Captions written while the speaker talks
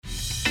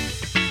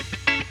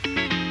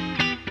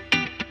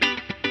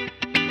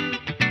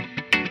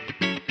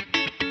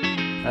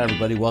Hi,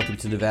 everybody. Welcome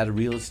to Nevada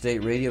Real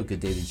Estate Radio.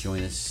 Good day to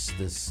join us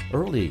this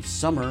early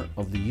summer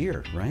of the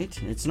year,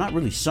 right? It's not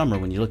really summer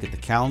when you look at the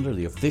calendar.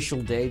 The official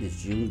date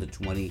is June the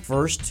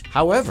 21st.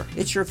 However,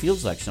 it sure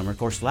feels like summer. Of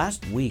course,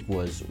 last week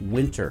was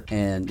winter,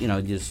 and,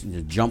 just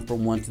jump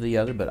from one to the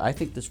other, but I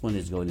think this one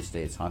is going to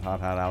stay. It's hot, hot,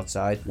 hot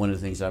outside. One of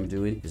the things I'm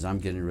doing is I'm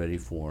getting ready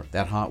for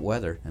that hot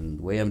weather, and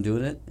the way I'm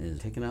doing it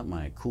is taking out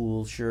my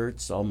cool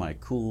shirts, all my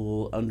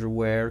cool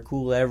underwear,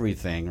 cool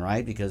everything,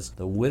 right? Because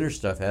the winter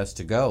stuff has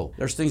to go.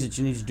 There's things that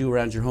you need to do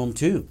around your home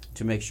too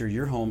to make sure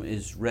your home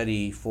is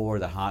ready for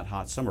the hot,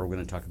 hot summer. We're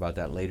going to talk about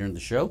that later in the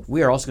show.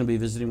 We are also going to be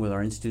visiting with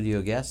our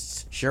in-studio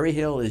guests. Sherry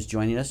Hill is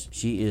joining us.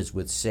 She is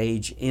with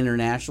Sage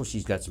International.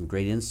 She's got some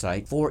great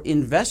insight for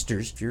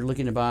investors. If you're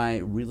looking to buy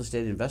real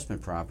estate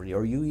investment property,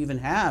 or you even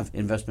have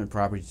investment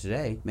property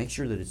today, make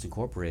sure that it's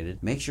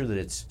incorporated. Make sure that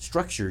it's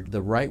structured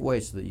the right way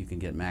so that you can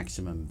get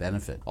maximum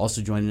benefit.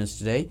 Also joining us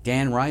today,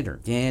 Dan Ryder.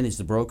 Dan is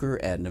the broker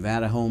at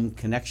Nevada Home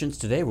Connections.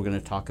 Today we're going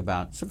to talk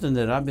about something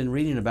that I've been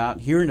reading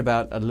about, hearing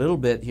about a little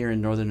bit here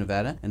in Northern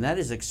Nevada, and that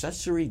is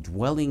accessory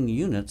dwelling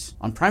units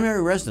on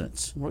primary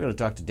residence. We're going to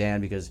talk to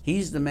Dan because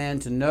he's the man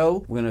to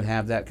know. We're going to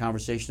have that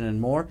conversation and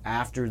more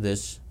after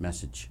this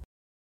message.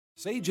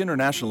 Sage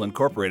International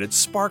Incorporated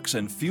sparks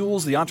and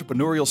fuels the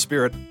entrepreneurial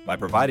spirit by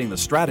providing the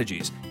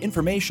strategies,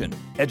 information,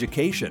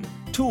 education,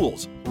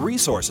 tools,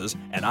 resources,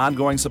 and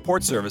ongoing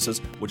support services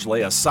which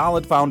lay a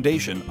solid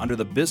foundation under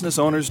the business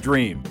owner's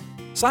dream.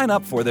 Sign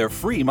up for their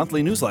free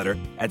monthly newsletter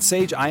at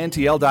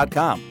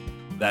sageintl.com.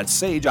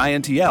 That's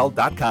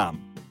sageintl.com.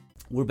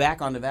 We're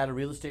back on Nevada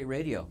Real Estate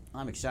Radio.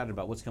 I'm excited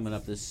about what's coming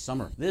up this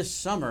summer. This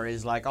summer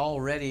is like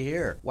already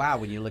here. Wow,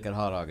 when you look at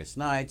Hot August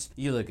Nights,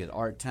 you look at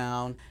Art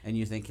Town, and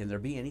you think, can there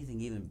be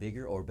anything even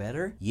bigger or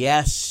better?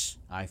 Yes,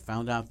 I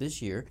found out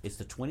this year it's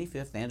the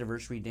 25th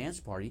anniversary dance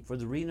party for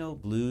the Reno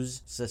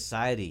Blues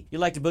Society. You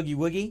like to boogie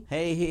woogie?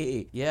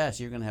 Hey, yes,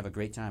 you're going to have a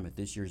great time at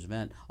this year's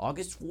event.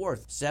 August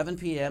 4th, 7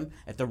 p.m.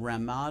 at the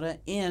Ramada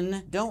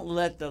Inn. Don't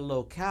let the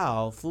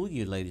locale fool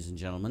you, ladies and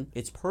gentlemen.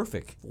 It's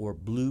perfect for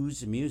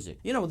blues music.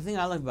 You know, the thing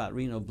I love about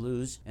Reno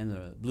Blues and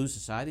the Blues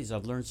Society is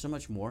I've learned so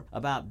much more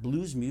about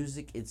blues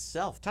music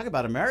itself. Talk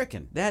about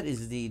American. That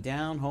is the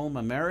down-home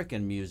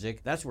American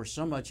music. That's where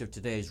so much of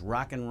today's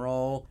rock and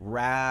roll,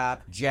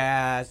 rap,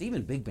 jazz,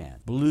 even big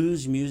band,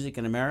 blues music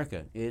in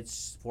America.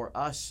 It's for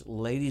us,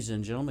 ladies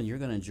and gentlemen. You're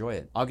going to enjoy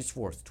it. August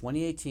 4th,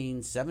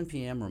 2018, 7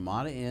 p.m.,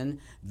 Ramada Inn.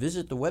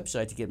 Visit the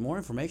website to get more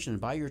information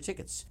and buy your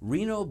tickets.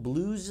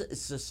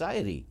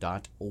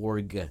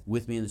 RenoBluesSociety.org.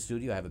 With me in the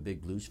studio, I have a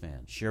big blues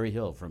fan, Sherry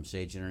Hill from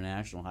Sage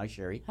International. Hi,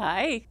 Sherry.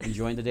 Hi.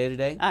 Enjoying the day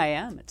today? I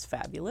am. It's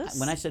fabulous.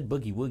 When I said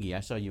boogie woogie, I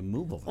saw you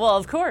move over. Well,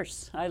 of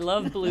course. I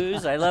love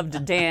blues. I love to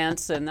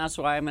dance, and that's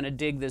why I'm going to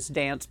dig this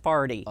dance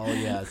party. Oh,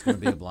 yeah. It's going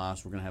to be a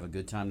blast. We're going to have a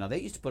good time. Now, they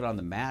used to put on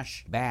the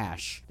MASH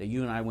Bash that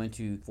you and I went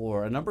to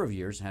for a number of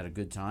years and had a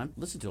good time.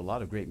 Listened to a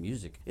lot of great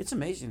music. It's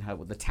amazing how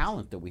the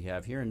talent that we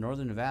have here in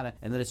Northern Nevada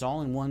and that it's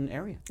all in one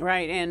area.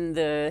 Right, and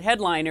the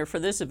headliner for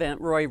this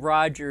event, Roy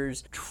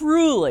Rogers,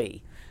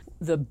 truly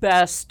the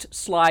best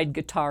slide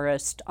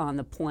guitarist on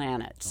the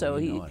planet. So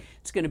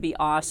it's going to be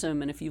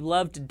awesome. And if you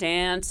love to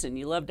dance and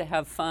you love to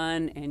have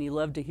fun and you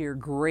love to hear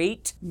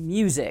great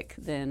music,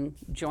 then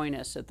join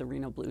us at the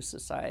Reno Blues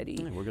Society.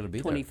 Yeah, we're going to be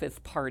 25th there.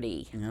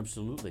 party.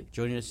 Absolutely.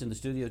 Joining us in the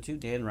studio too,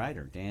 Dan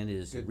Ryder. Dan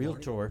is a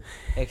realtor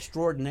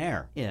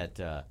extraordinaire at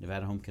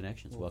Nevada Home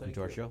Connections. Well, welcome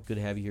to our show. Good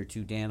to have you here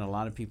too, Dan. A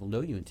lot of people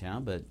know you in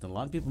town, but a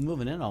lot of people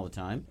moving in all the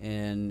time.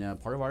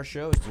 And part of our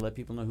show is to let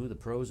people know who the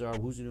pros are,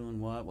 who's doing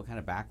what kind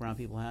of background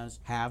people have.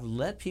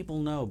 Let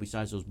people know,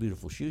 besides those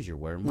beautiful shoes you're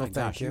wearing. Well,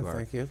 thank you.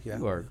 Yeah.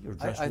 You're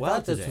dressed I well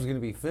thought this today. was going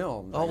to be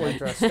filmed. Oh, I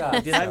dressed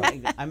up. Did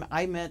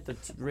I meant the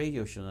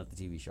radio show, not the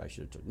TV show. I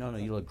should have told. No,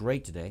 you look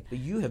great today. But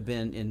you have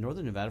been in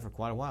Northern Nevada for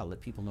quite a while.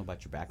 Let people know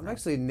about your background. I'm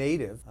actually a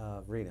native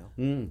of Reno.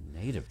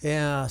 Native.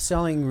 Yeah,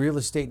 selling real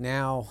estate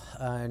now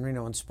in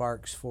Reno and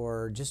Sparks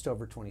for just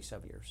over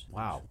 27 years.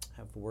 Wow.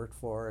 Have worked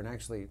for and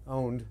actually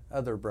owned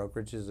other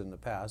brokerages in the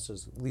past,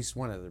 as at least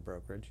one other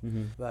brokerage.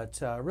 But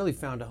really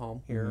found a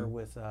home here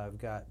with, I've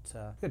got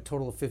a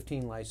total of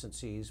 15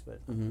 licensees,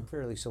 but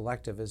fairly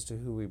selective as to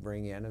who we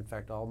bring in. In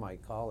fact, all my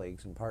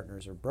colleagues and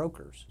partners are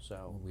brokers,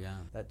 so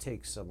that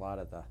takes a lot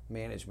of the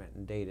management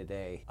and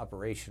day-to-day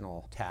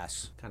operational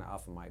tasks kind of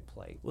off of my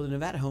plate. Well, the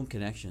Nevada Home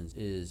Connections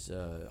is,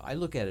 I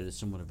look at it as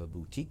somewhat of a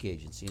boutique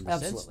agency in the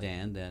sense,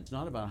 Dan, that it's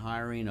not about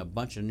hiring a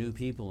bunch of new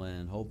people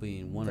and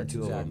hoping one or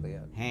two of them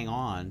hang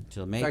on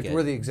to make it. In fact,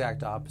 we're the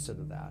exact opposite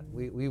of that.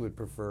 We would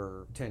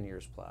prefer 10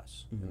 years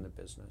plus in the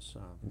business.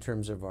 In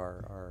terms of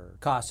our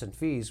costs and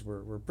fees,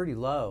 we're pretty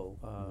low.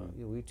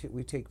 We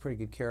take pretty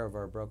good care of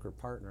our brokers. broker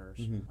partners.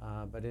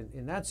 But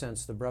in that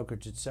sense, the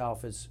brokerage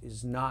itself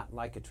is not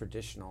like a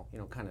traditional,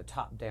 kind of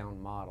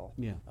top-down model.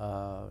 Yeah.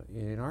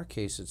 In our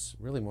case, it's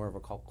really more of a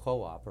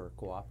co-op or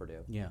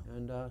cooperative. Yeah.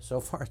 And so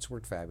far, it's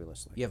worked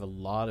fabulously. You have a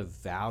lot of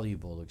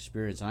valuable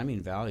experience, and I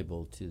mean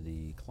valuable to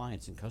the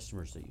clients and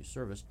customers that you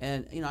service.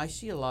 And I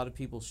see a lot of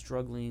people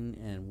struggling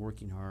and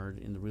working hard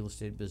in the real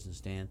estate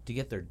business, Dan, to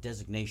get their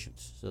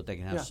designations so that they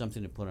can have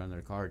something to put on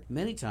their card.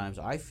 Many times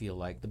I feel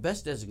like the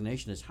best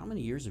designation is how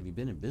many years have you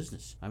been in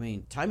business? I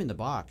mean, time in the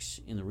box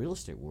in the real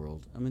estate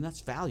world, I mean,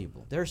 that's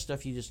valuable. There's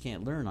stuff you just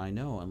can't learn, I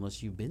know,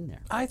 unless you've been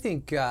there. I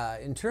think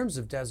in terms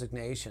of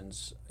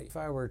designations, if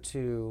I were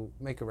to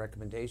make a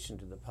recommendation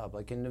to the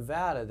public, in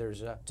Nevada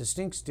there's a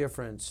distinct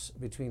difference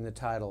between the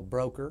title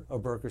broker or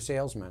broker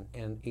salesman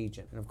and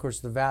agent. And of course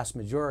the vast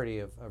majority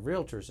of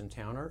realtors in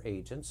town are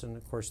agents, and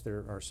of course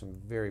there are some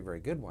very, very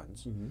good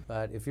ones.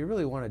 But if you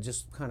really want to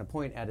just kind of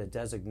point at a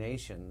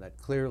designation that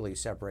clearly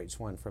separates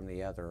one from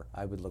the other,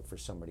 I would look for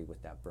somebody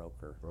with that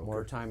broker.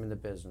 More time in the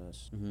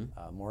business,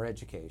 more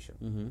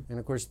education. And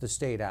of course the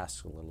state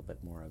asks a little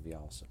bit more of you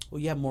also. Well,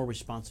 you have more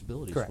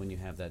responsibilities Correct. when you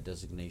have that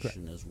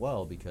designation as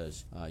well,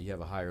 because you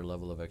have a higher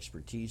level of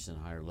expertise and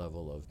a higher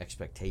level of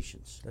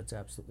expectations. That's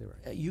absolutely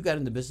right. You got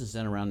into business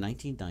then around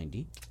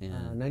 1990.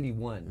 And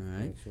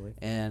 91, actually.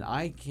 And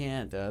I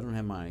don't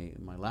have my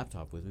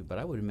laptop with me, but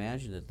I would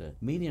imagine that the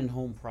median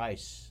home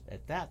price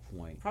at that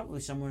point, probably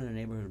somewhere in the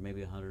neighborhood of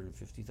maybe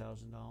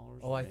 $150,000.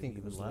 Oh, I think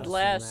it was less.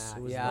 Less. Than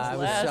It was that.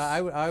 less.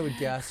 I would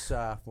guess.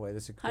 Boy,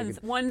 this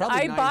is When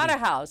I bought a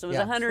house, it was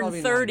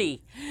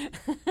 130.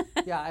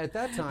 Yeah, at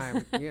that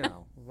time,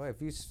 boy,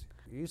 if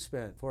you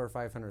spent $400,000 or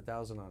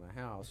 $500,000 on a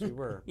house, you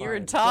were You're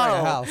in buying a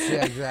Tahoe. house.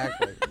 Yeah,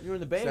 exactly. You're in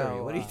the Bay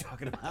Area. What are you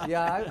talking about?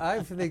 Yeah, I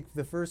think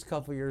the first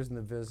couple years in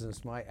the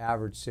business, my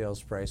average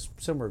sales price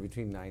somewhere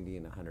between $90,000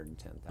 and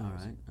 $110,000.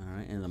 All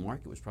right. And the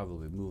market was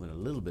probably moving a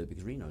little bit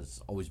because Reno has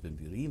always been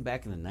beautiful. Even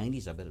back in the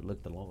 90s, I bet it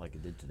looked a lot like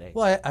it did today.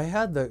 Well, I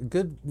had the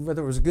good,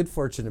 whether it was good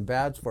fortune or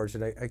bad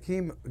fortune, I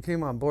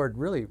came on board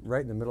really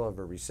right in the middle of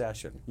a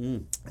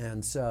recession.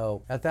 And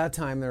so at that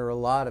time, there were a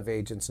lot of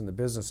agents in the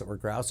business that were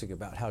grousing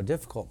about how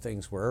difficult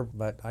things were,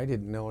 but I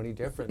didn't know any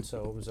different,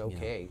 so it was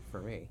okay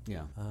for me.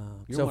 Yeah.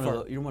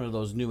 So You're one of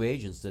those new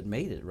agents that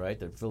made it, right?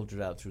 That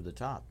filtered out through the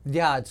top.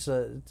 Yeah, it's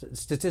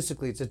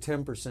statistically, it's a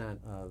 10%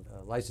 of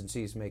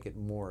licensees make it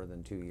more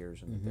than 2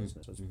 years in the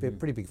business. So it's a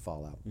pretty big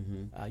fallout.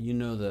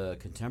 The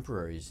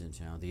contemporaries in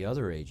town, the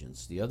other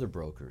agents, the other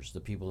brokers, the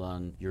people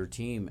on your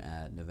team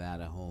at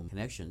Nevada Home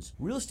Connections.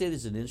 Real estate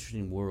is an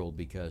interesting world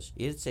because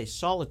it's a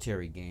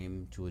solitary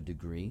game to a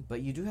degree,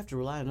 but you do have to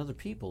rely on other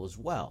people as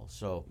well.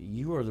 So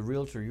you are the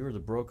realtor, you're the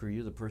broker,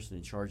 you're the person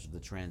in charge of the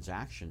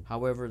transaction.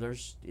 However,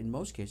 there's, in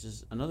most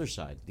cases, another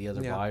side. The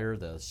other buyer,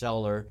 the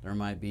seller, there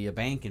might be a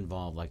bank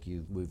involved like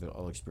we've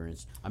all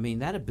experienced. I mean,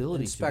 that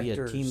ability to be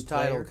a team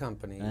title player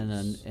companies,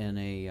 and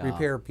a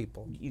repair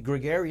people.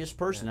 Gregarious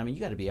person. I mean,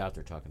 you got to be out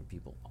there talking to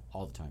people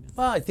all the time.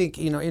 Well, I think,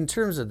 in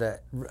terms of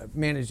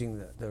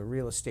managing the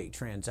real estate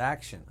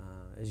transaction,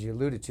 as you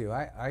alluded to,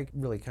 I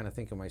really kind of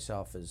think of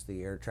myself as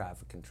the air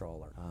traffic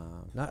controller.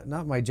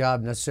 Not my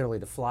job necessarily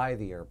to fly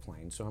the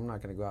airplane, so I'm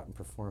not going to go out and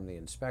perform the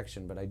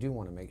inspection, but I do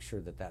want to make sure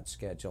that that's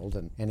scheduled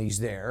and he's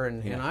there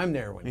and I'm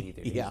there when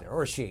he's there,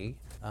 or she.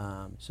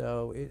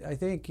 I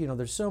think,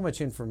 there's so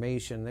much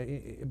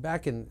information.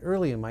 Back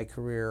early in my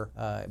career,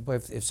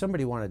 but if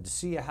somebody wanted to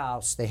see a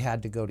house, they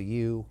had to go to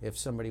you. If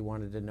somebody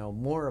wanted to know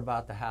more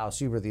about the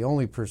house, you were the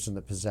only person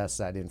that possessed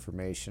that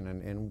information.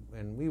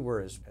 And we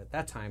were, at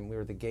that time, we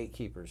were the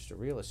gatekeepers to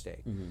real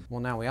estate.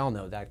 Well, now we all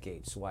know that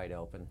gate's wide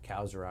open.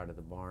 Cows are out of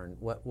the barn.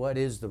 What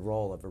is the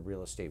role of a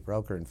real estate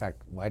broker? In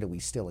fact, why do we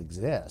still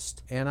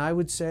exist? And I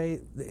would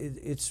say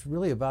it's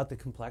really about the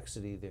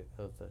complexity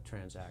of the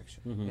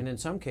transaction. And in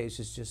some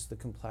cases, just the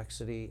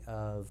complexity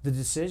of the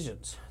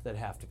decisions that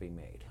have to be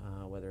made,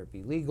 whether it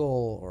be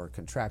legal or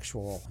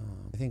contractual.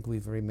 I think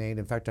we've remained,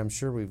 in fact, I'm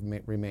sure we've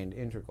remained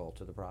integral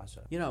to the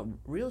process.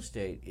 Real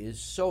estate is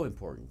so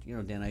important.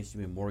 Dan, I used to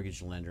be a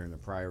mortgage lender in a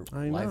prior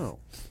life. I know.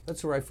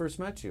 That's where I first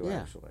met you,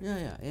 actually.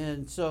 Yeah.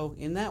 And so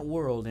in that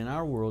world, in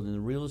our world, in the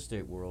real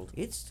estate world,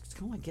 it's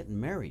kind of like getting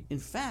married. In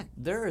fact,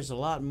 there is a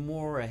lot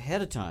more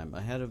ahead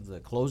of the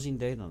closing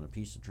date on a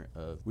piece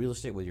of real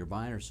estate, whether you're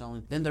buying or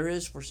selling, than there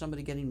is for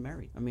somebody getting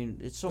married. I mean,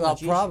 it's so much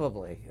easier. Well,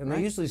 probably. And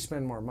they usually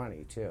spend more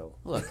money, too.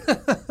 Look,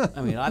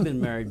 I mean, I've been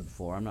married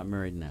before. I'm not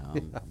married now.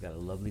 I've got a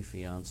lovely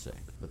fiance.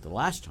 But the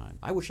last time,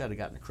 I wish I'd have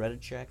gotten a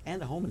credit check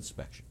and a home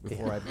inspection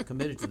before I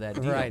committed to that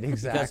deal. Right,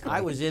 exactly. Because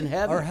I was in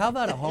heaven. Or how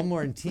about a home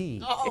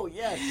warranty? Oh,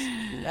 yes.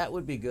 That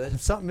would be good.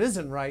 If something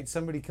isn't right,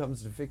 somebody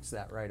comes to fix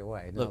that right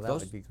away. No, Look, that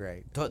would be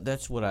great.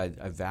 That's what I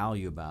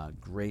value about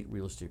great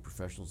real estate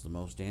professionals the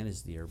most, Dan,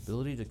 is their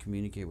ability to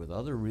communicate with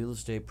other real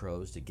estate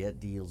pros to get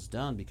deals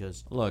done.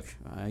 Because, look,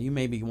 you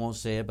maybe won't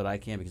say it, but I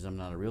can because I'm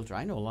not a realtor.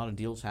 I know a lot of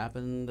deals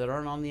happen that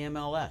aren't on the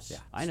MLS. Yeah,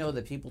 I know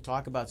that people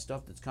talk about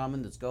stuff that's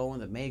coming, that's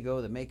going, that may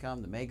go, that may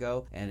come, that may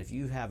go. And if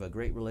you have a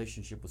great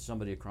relationship with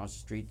somebody across the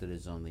street that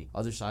is on the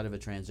other side of a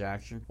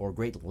transaction, or a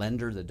great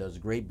lender that does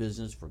great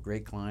business for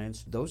great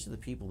clients, those are the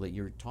people that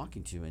you're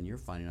talking to, and you're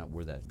finding out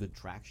where that good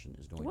traction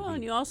is going to be. Well,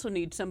 and you also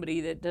need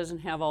somebody that doesn't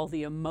have all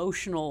the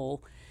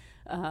emotional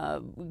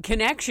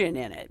connection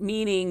in it,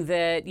 meaning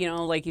that,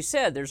 like you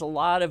said, there's a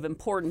lot of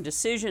important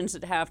decisions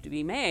that have to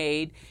be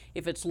made.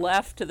 If it's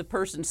left to the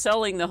person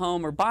selling the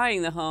home or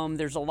buying the home,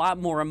 there's a lot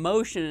more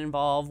emotion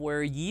involved,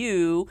 where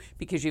you,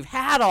 because you've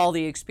had all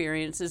the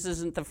experience, this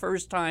isn't the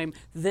first time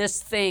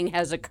this thing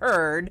has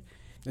occurred.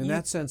 In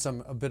that sense,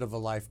 I'm a bit of a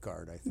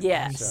lifeguard, I think.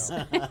 Yes.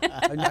 So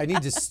I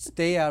need to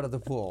stay out of the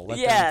pool. Let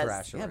them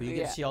thrash Yeah, around. but you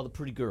get to see all the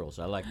pretty girls.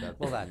 I like that.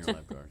 Well, that's your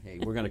lifeguard. Hey,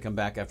 we're going to come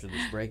back after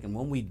this break, and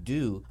when we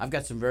do, I've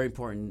got some very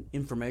important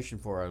information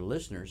for our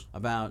listeners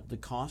about the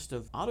cost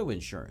of auto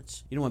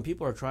insurance. When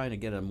people are trying to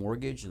get a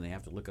mortgage and they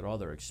have to look at all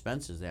their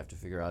expenses, they have to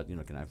figure out,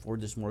 can I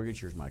afford this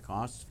mortgage? Here's my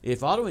costs.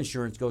 If auto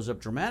insurance goes up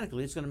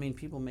dramatically, it's going to mean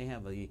people may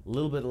have a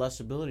little bit less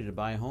ability to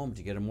buy a home,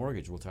 to get a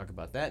mortgage. We'll talk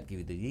about that, give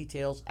you the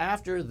details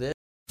after this.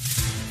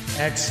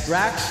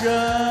 Extraction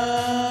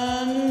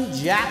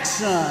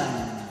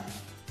Jackson.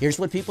 Here's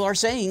what people are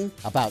saying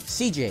about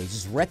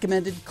CJ's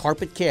recommended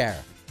carpet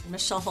care.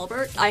 Michelle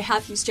Hulbert. I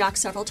have used Jack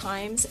several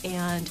times,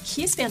 and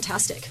he's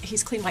fantastic.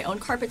 He's cleaned my own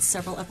carpets,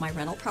 several of my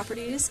rental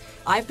properties.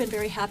 I've been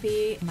very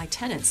happy. My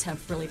tenants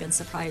have really been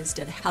surprised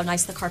at how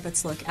nice the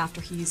carpets look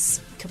after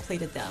he's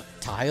completed them.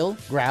 Tile,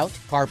 grout,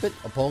 carpet,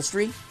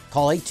 upholstery?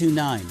 Call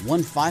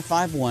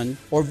 829-1551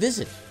 or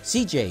visit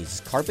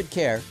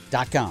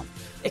cjscarpetcare.com.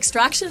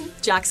 Extraction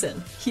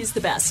Jackson. He's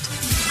the best.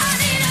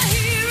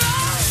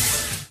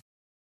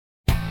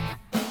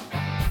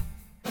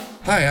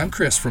 Hi, I'm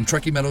Chris from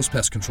Truckee Meadows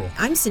Pest Control.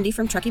 I'm Cindy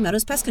from Truckee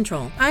Meadows Pest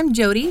Control. I'm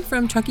Jody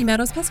from Truckee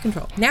Meadows Pest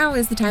Control. Now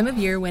is the time of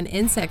year when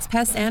insects,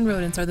 pests, and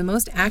rodents are the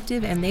most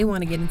active, and they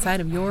want to get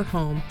inside of your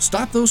home.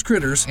 Stop those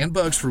critters and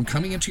bugs from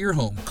coming into your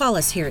home. Call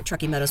us here at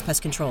Truckee Meadows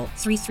Pest Control,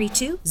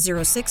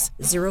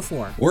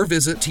 332-0604. Or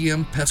visit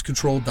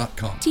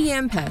tmpestcontrol.com.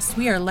 TM Pest.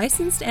 We are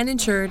licensed and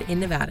insured in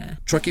Nevada.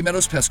 Truckee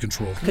Meadows Pest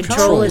Control.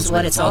 Control is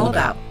what it's all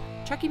about.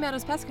 Truckee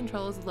Meadows Pest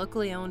Control is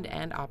locally owned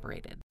and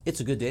operated. It's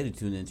a good day to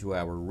tune into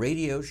our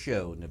radio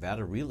show,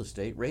 Nevada Real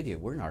Estate Radio.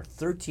 We're in our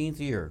 13th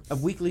year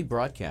of weekly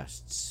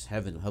broadcasts,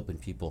 helping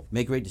people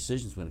make great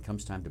decisions when it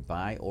comes time to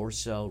buy or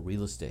sell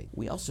real estate.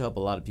 We also help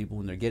a lot of people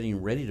when they're getting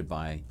ready to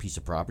buy a piece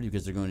of property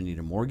because they're going to need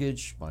a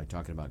mortgage, by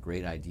talking about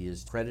great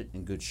ideas, credit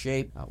in good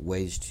shape,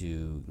 ways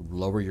to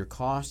lower your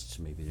costs,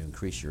 maybe to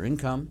increase your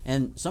income.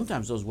 And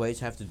sometimes those ways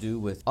have to do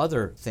with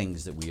other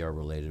things that we are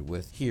related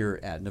with here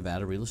at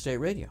Nevada Real Estate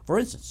Radio. For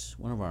instance,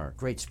 one of our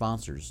great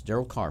sponsors,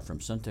 Daryl Carr from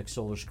Suntech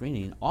Solar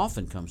Screening,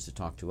 often comes to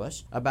talk to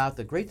us about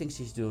the great things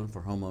he's doing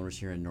for homeowners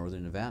here in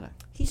northern Nevada.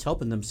 He's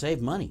helping them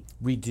save money,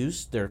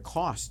 reduce their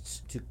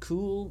costs to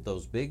cool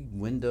those big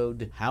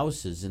windowed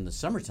houses in the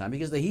summertime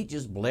because the heat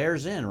just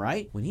blares in,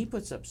 right? When he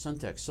puts up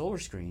Suntech solar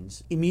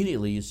screens,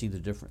 immediately you see the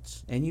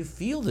difference and you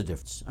feel the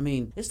difference. I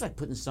mean, it's like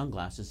putting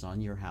sunglasses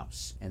on your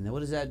house. And then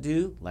what does that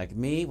do? Like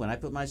me, when I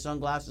put my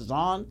sunglasses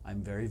on,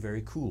 I'm very,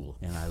 very cool.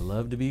 And I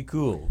love to be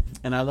cool.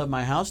 And I love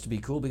my house to be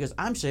cool because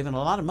I'm saving a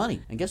lot of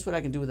money. And guess what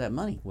I can do with that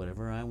money?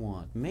 Whatever I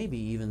want. Maybe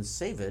even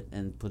save it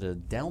and put a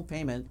down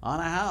payment on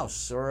a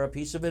house or a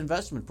piece of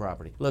investment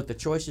property. Look, the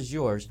choice is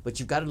yours, but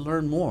you've got to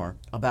learn more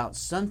about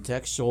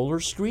Suntech solar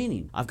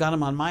screening. I've got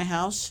them on my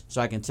house, so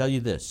I can tell you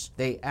this.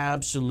 They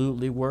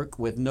absolutely work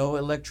with no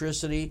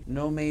electricity,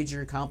 no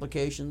major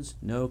complications,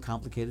 no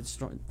complicated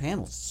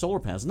panels, solar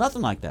panels,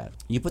 nothing like that.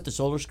 You put the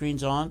solar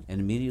screens on, and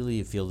immediately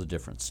you feel the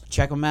difference.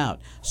 Check them out.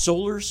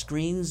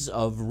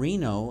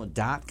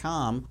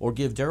 SolarScreensOfReno.com, or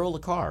give Daryl a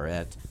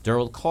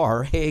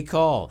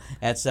call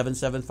at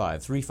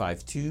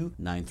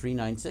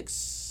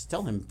 775-352-9396.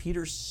 Tell him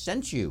Peter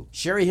sent you.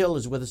 Sherry Hill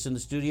is with us in the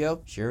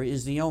studio. Sherry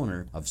is the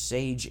owner of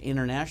Sage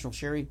International.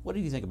 Sherry, what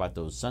do you think about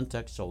those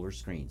Suntech solar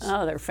screens?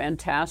 Oh, they're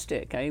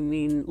fantastic. I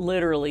mean,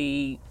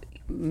 literally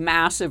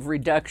massive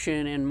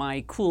reduction in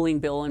my cooling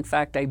bill. In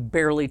fact, I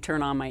barely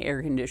turn on my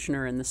air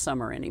conditioner in the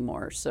summer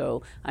anymore.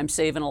 So I'm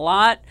saving a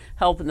lot,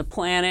 helping the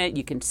planet.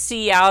 You can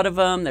see out of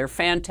them. They're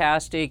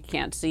fantastic.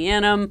 Can't see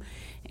in them.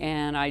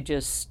 And I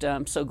just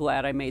am so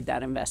glad I made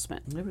that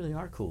investment. They really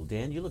are cool.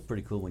 Dan, you look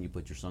pretty cool when you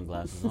put your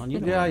sunglasses on. You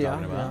know what I'm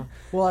talking about.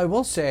 Well, I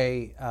will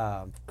say,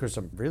 because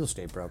I'm a real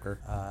estate broker,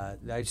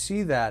 I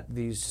see that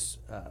these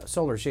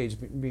solar shades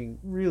being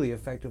really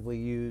effectively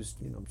used,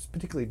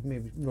 particularly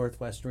maybe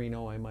Northwest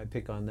Reno. I might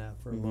pick on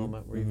that for a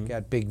moment, where you've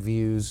got big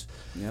views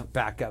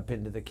back up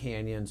into the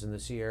canyons and the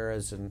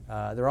Sierras, and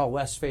they're all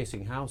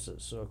west-facing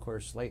houses. So, of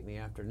course, late in the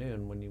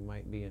afternoon, when you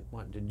might be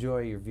wanting to enjoy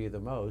your view the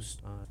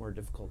most, it's more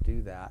difficult to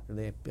do that. And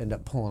they end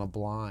up pulling a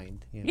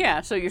blind. You know?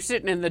 Yeah, so you're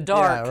sitting in the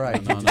dark. Yeah,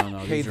 right. No.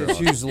 Pay the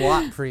choose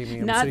lot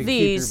premium Not so you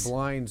these. keep your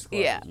blinds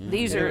closed. Yeah,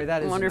 these Anyway, are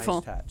that is wonderful.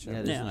 A nice touch. Yeah, I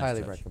it is a nice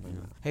highly touch. recommend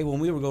that. Hey, when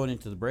we were going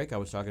into the break, I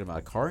was talking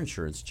about car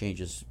insurance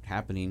changes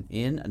happening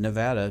in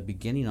Nevada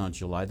beginning on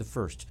July the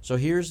 1st. So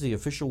here's the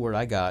official word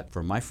I got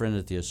from my friend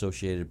at the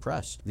Associated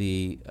Press.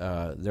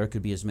 There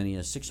could be as many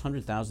as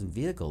 600,000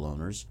 vehicle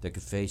owners that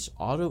could face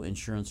auto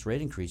insurance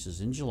rate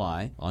increases in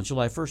July, on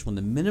July 1st, when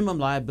the minimum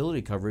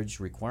liability coverage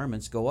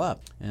requirements go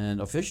up.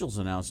 And officials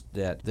announced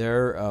that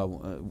there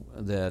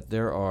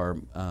are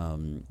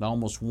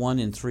almost 1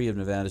 in 3 of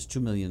Nevada's 2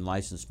 million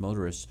licensed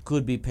motorists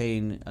could be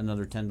paying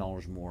another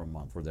 $10 more a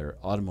month for their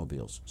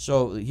automobiles.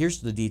 So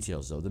here's the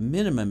details, though. The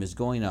minimum is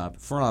going up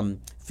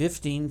from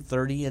 15,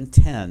 30, and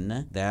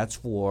 10. That's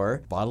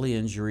for bodily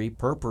injury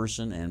per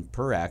person and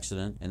per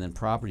accident, and then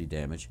property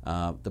damage.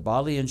 The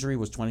bodily injury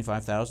was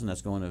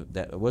 $25,000.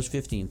 That was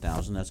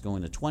 $15,000. That's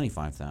going to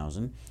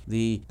 $25,000.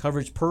 The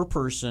coverage per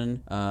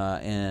person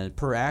and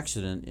per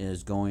accident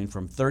is going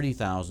from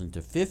 $30,000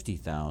 to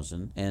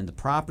 $50,000, and the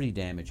property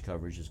damage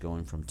coverage is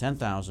going from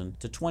 $10,000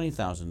 to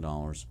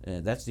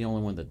 $20,000. That's the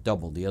only one that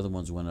doubled. The other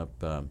ones went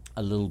up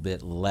a little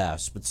bit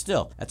less, but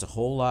still, that's a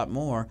whole lot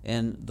more.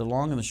 And the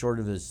long and the short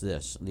of it is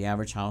this: the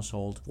average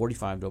household,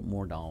 $45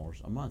 more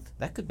a month.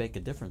 That could make a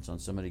difference on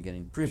somebody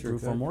getting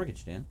pre-approved for a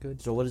mortgage, Dan.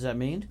 Good. So what does that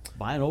mean?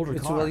 Buy an older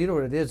car. Well, you know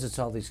what it is? It's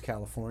all these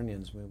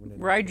Californians moving in.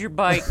 Ride your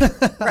bike.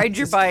 Ride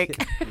your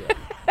bike.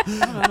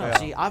 No.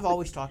 See, I've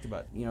always talked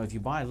about, if you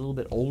buy a little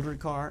bit older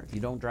car, if you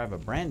don't drive a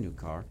brand new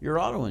car, your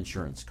auto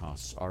insurance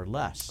costs are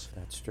less.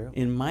 That's true.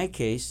 In my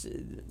case,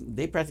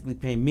 they practically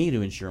pay me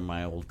to insure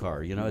my old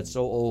car. It's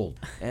so old.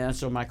 And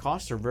so my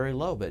costs are very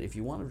low. But if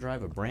you want to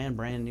drive a brand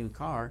new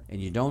car and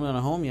you don't own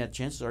a home yet,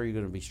 chances are you're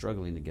going to be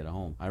struggling to get a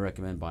home. I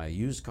recommend buy a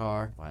used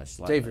car,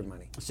 save your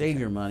money. Save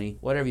your money.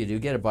 Whatever you do,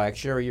 get a bike.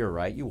 Sherry, you're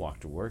right. You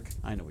walk to work.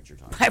 I know what you're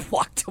talking about. I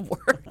walk to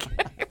work.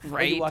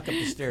 Right. You walk up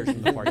the stairs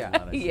from the parking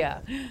lot.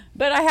 Yeah.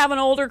 But I have an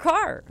older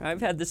car. I've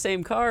had the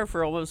same car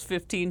for almost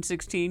 15,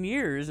 16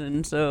 years.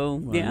 And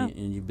so, yeah.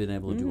 And you've been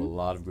able to do a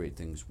lot of great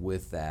things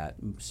with that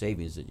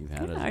savings that you've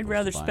had. Yeah, I'd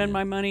rather spend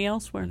my money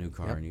elsewhere. A new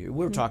car. Yep.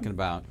 We were talking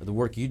about the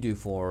work you do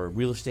for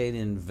real estate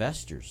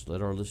investors.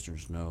 Let our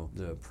listeners know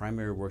the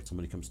primary work.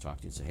 Somebody comes to talk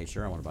to you and say, hey,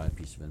 sure, I want to buy a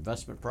piece of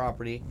investment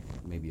property,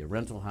 maybe a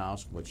rental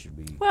house. What should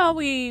we... Well,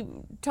 we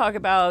talk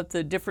about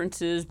the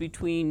differences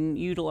between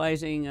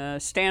utilizing a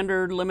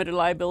standard limited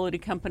liability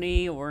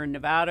company, or in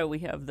Nevada we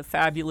have the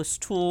fabulous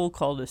tool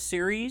called a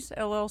Series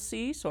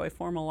LLC. So I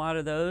form a lot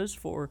of those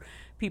for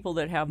people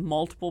that have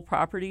multiple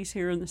properties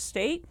here in the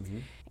state. Mm-hmm.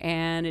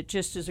 And it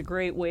just is a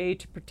great way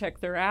to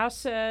protect their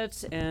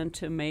assets and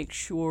to make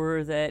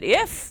sure that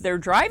if they're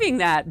driving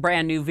that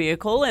brand new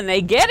vehicle and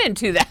they get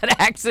into that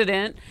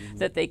accident,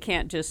 that they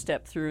can't just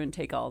step through and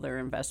take all their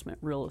investment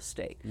real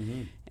estate.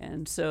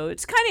 And so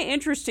it's kind of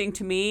interesting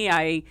to me.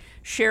 I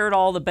shared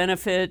all the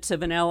benefits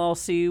of an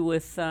LLC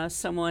with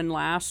someone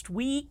last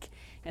week,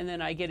 and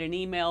then I get an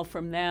email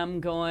from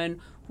them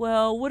going,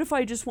 well, what if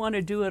I just want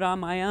to do it on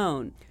my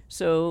own?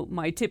 So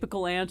my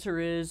typical answer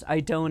is, I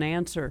don't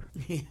answer.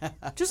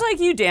 Just like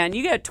you, Dan.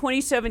 You got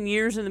 27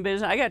 years in the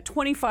business. I got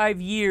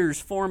 25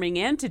 years forming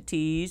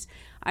entities.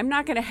 I'm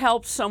not going to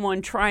help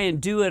someone try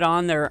and do it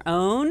on their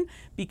own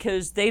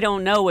because they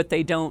don't know what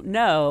they don't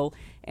know.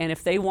 And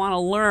if they want to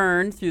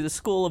learn through the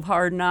School of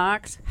Hard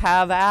Knocks,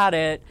 have at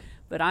it.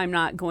 But I'm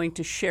not going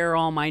to share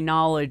all my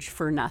knowledge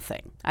for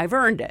nothing. I've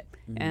earned it.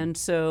 And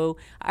so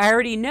I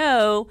already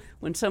know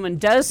when someone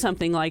does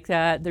something like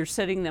that, they're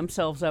setting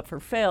themselves up for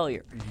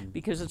failure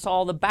because it's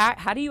all the back.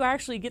 How do you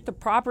actually get the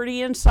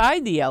property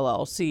inside the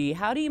LLC?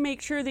 How do you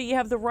make sure that you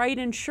have the right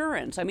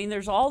insurance? I mean,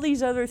 there's all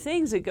these other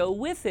things that go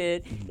with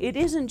it. It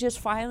isn't just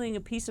filing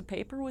a piece of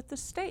paper with the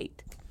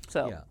state.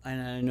 So. Yeah, and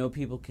I know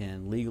people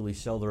can legally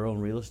sell their own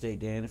real estate,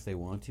 Dan, if they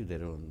want to.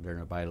 They're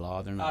not by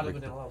law. They're not out of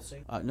an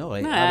LLC. No,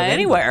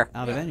 anywhere.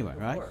 Out of anywhere,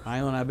 right?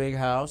 I own a big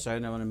house. I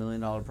own a $1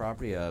 million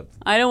property.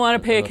 I don't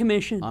want to pay a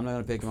commission. I'm not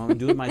going to pay a commission. I'm going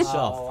to do it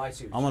myself. Oh, I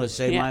see. I'm going to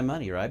save my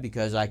money, right?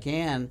 Because I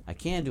can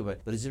do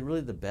it. But is it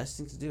really the best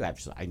thing to do?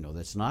 Absolutely, I know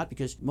that's not,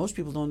 because most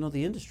people don't know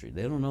the industry.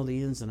 They don't know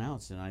the ins and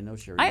outs, and I know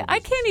Sherry. I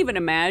can't even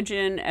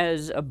imagine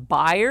as a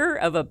buyer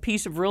of a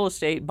piece of real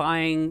estate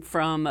buying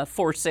from a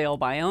for sale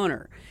by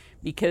owner,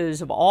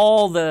 because of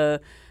all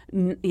the,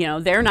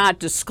 they're not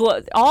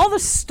disclosed, all the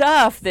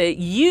stuff that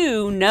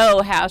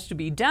has to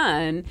be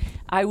done.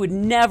 I would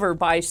never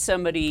buy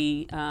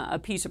somebody a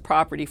piece of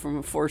property from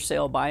a for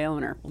sale by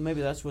owner. Well, maybe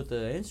that's what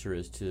the answer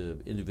is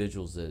to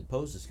individuals that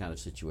pose this kind of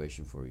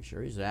situation for you,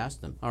 Sherry, is to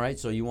ask them, all right,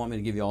 so you want me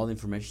to give you all the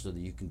information so that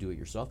you can do it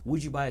yourself?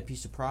 Would you buy a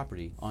piece of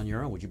property on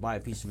your own? Would you buy a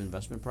piece of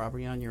investment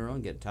property on your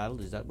own, get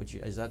titled? Is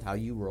that how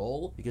you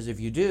roll? Because if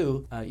you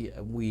do,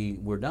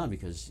 we're done,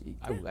 because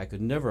I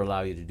could never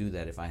allow you to do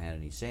that if I had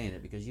any say in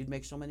it, because you'd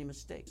make so many any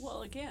mistakes.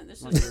 Well, again,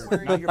 this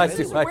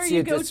is where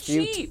you go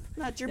cheap.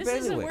 Not your This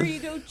bailiwick. isn't where you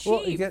go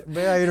cheap. Well,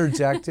 may I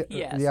interject?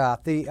 Yes. Yeah.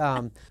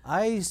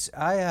 I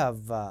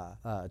have,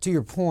 to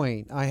your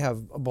point, I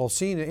have both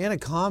seen and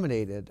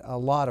accommodated a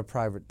lot of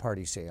private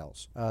party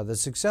sales. The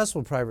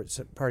successful private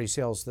party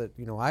sales that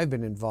I've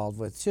been involved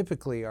with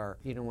typically are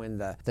when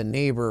the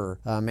neighbor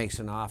makes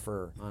an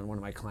offer on one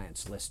of my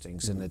clients'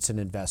 listings and it's an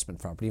investment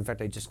property. In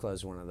fact, I just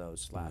closed one of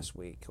those last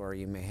week. Or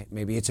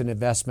maybe it's an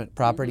investment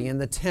property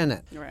and the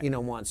tenant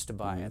wants to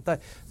buy it.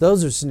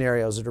 Those are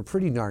scenarios that are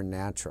pretty darn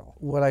natural.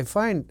 What I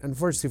find,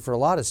 unfortunately, for a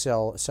lot of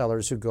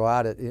sellers who go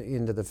out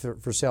into the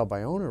for sale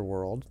by owner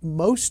world,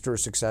 most are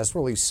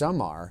successful, at least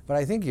some are. But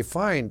I think you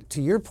find,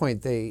 to your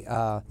point,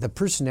 the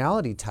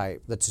personality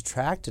type that's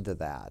attracted to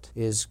that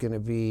is going to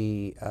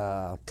be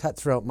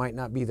cutthroat. Might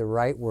not be the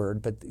right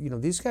word, but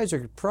these guys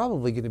are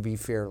probably going to be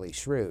fairly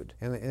shrewd.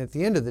 And at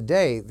the end of the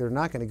day, they're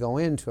not going to go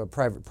into a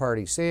private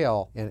party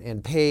sale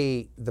and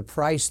pay the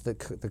price that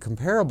the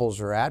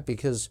comparables are at,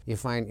 because you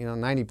find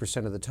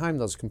 90% of the time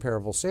those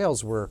comparable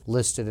sales were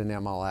listed in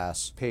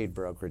MLS, paid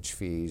brokerage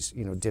fees,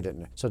 did it.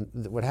 So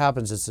what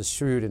happens is the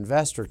shrewd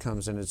investor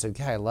comes in and says,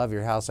 "Okay, I love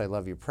your house, I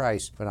love your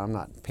price, but I'm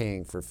not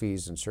paying for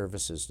fees and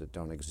services that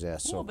don't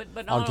exist. So but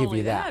I'll give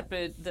you that."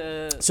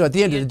 But so at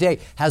the end of the day,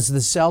 has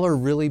the seller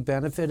really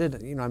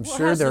benefited? I'm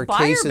sure there are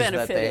cases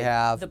that they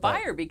have. The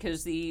buyer,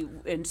 because the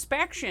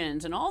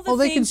inspections and all the things. Well,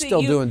 they can that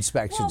still do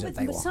inspections if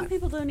they but want. some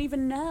people don't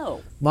even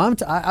know. Well,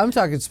 I'm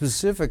talking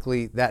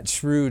specifically that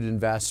shrewd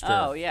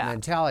investor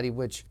mentality,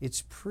 which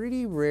it's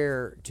pretty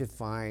rare to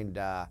find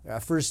a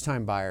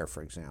first-time buyer,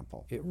 for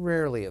example. It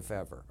rarely, if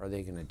ever, are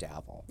they going to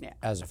dabble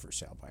as a for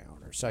sale by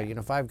owner. So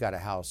if I've got a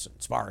house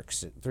at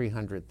Sparks at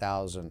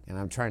 $300,000 and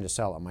I'm trying to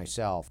sell it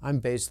myself, I'm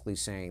basically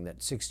saying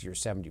that 60 or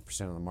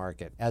 70% of the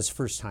market as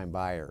first-time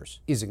buyers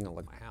isn't going to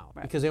look at my house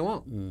because they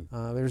won't.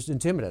 They're just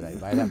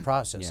intimidated by that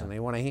process and they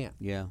want a hand.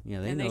 Yeah,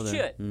 and they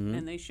should,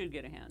 and they should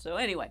get a hand. So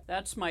anyway,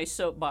 that's my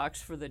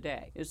soapbox for the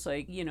day. It's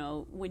like,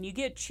 when you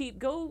get cheap,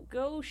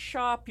 go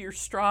shop your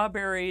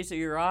strawberries or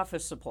your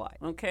office supply,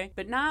 okay?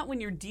 But not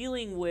when you're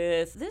dealing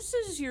with, this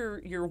is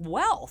your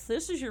wealth,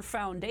 this is your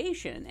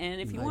foundation,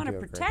 and if you want to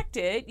protect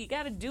it, you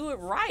got to do it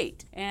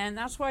right. And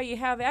that's why you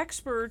have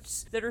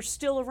experts that are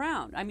still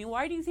around. I mean,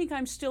 why do you think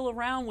I'm still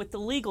around with the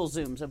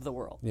LegalZooms of the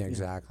world? Yeah,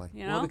 exactly.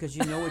 Well, because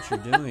you know what you're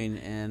doing,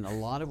 and a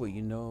lot of what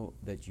you know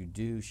that you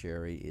do,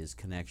 Sherry, is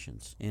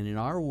connections. And in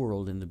our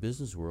world, in the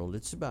business world,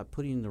 it's about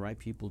putting the right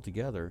people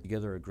together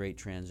a great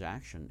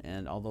transaction.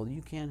 And although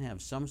you can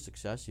have some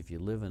success if you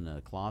live in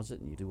a closet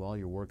and you do all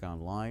your work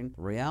online,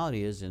 the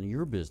reality is in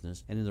your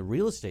business and in the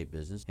real estate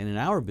business and in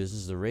our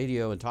business, the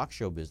radio and talk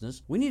show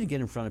business, we need to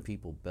get in front of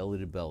people belly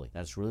to belly.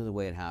 That's really the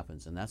way it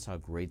happens, and that's how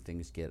great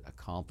things get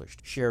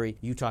accomplished. Sherry,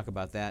 you talk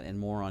about that and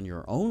more on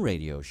your own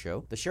radio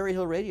show, the Sherry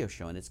Hill Radio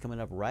Show, and it's coming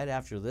up right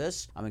after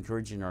this. I'm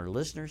encouraging our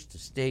listeners to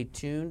stay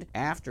tuned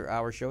after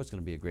our show. It's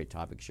going to be a great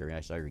topic, Sherry.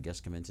 I saw your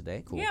guest come in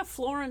today. Cool. Yeah,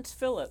 Florence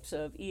Phillips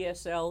of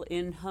ESL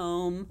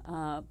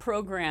In-Home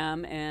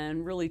program,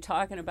 and really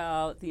talking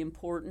about the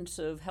importance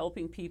of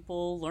helping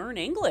people learn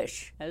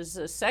English as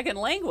a second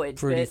language.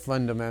 Pretty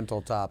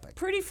fundamental topic.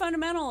 Pretty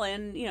fundamental,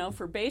 and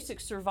for basic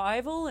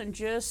survival and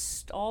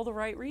just all the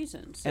right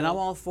reasons. So. And I'm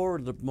all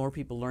forward to more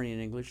people learning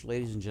English,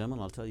 ladies and gentlemen.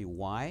 I'll tell you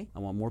why. I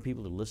want more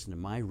people to listen to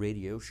my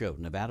radio show,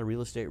 Nevada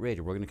Real Estate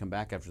Radio. We're going to come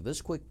back after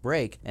this quick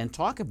break and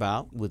talk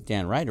about, with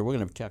Dan Ryder, we're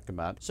going to talk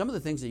about some of the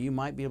things that you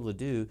might be able to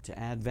do to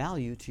add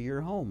value to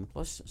your home,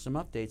 plus some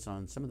updates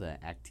on some of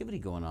the activity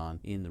going on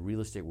in the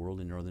real estate world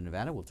in Northern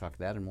Nevada. We'll talk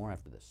that and more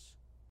after this.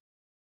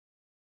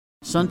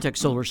 SunTech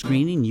Solar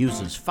Screening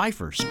uses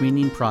Pfeiffer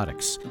screening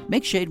products.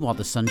 Make shade while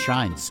the sun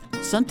shines.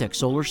 SunTech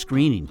Solar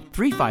Screening,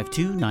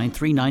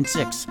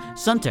 352-9396.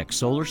 SunTech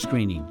Solar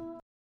Screening.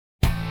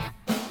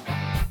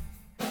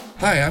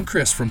 Hi, I'm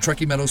Chris from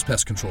Truckee Meadows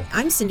Pest Control.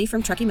 I'm Cindy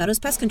from Truckee Meadows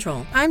Pest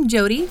Control. I'm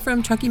Jody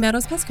from Truckee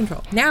Meadows Pest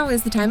Control. Now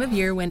is the time of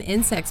year when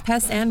insects,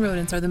 pests, and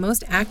rodents are the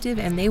most active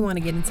and they want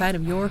to get inside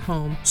of your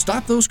home.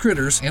 Stop those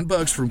critters and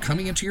bugs from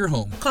coming into your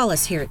home. Call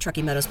us here at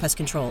Truckee Meadows Pest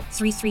Control,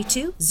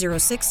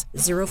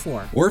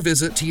 332-0604. Or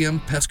visit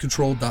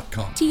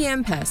tmpestcontrol.com.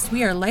 TM Pest.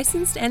 We are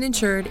licensed and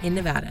insured in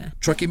Nevada.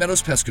 Truckee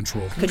Meadows Pest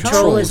Control.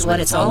 Control is what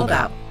it's all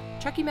about.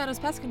 Truckee Meadows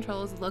Pest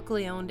Control is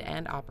locally owned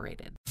and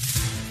operated.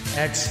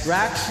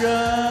 Extraction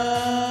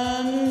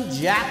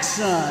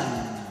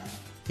Jackson.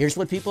 Here's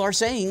what people are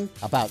saying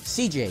about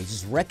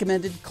CJ's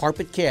recommended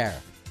carpet care.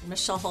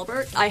 Michelle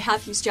Hulbert. I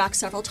have used Jack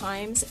several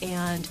times,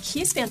 and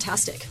he's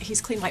fantastic.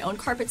 He's cleaned my own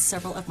carpets,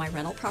 several of my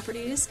rental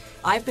properties.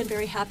 I've been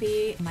very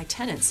happy. My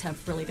tenants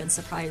have really been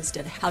surprised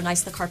at how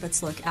nice the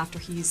carpets look after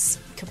he's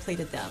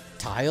completed them.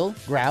 Tile,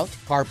 grout,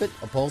 carpet,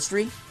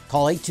 upholstery?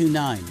 Call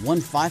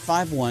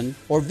 829-1551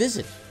 or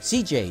visit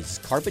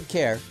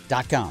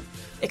cjscarpetcare.com.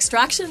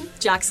 Extraction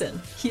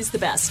Jackson. He's the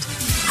best.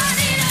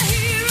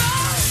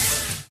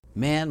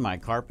 Man, my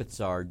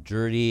carpets are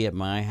dirty at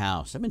my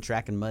house. I've been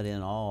tracking mud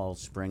in all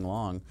spring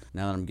long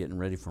now that I'm getting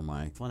ready for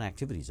my fun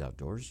activities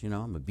outdoors. You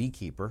know, I'm a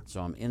beekeeper,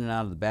 so I'm in and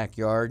out of the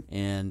backyard.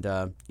 And,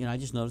 I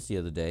just noticed the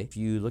other day, if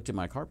you looked at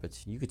my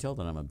carpets, you could tell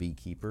that I'm a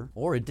beekeeper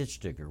or a ditch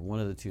digger, one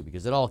of the two,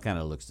 because it all kind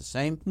of looks the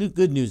same.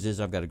 Good news is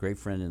I've got a great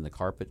friend in the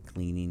carpet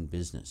cleaning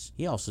business.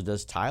 He also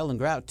does tile and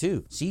grout,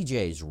 too.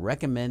 CJ's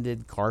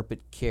Recommended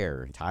Carpet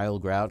Care. Tile,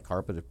 grout,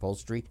 carpet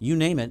upholstery, you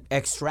name it.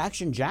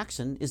 Extraction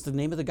Jackson is the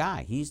name of the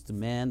guy. He's the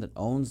man that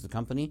owns the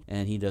company,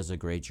 and he does a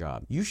great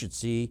job. You should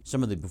see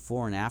some of the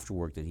before and after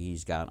work that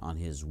he's got on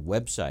his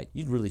website.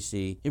 You'd really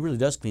see, it really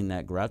does clean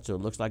that grout so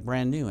it looks like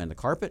brand new. And the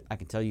carpet, I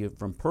can tell you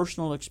from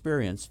personal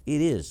experience,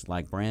 it is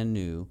like brand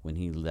new when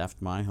he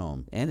left my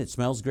home. And it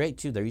smells great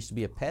too. There used to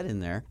be a pet in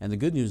there. And the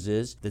good news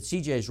is that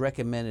CJ's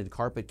Recommended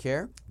Carpet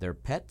Care, they're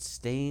pet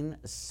stain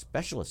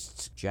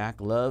specialists.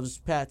 Jack loves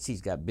pets.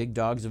 He's got big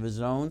dogs of his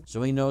own,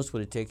 so he knows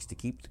what it takes to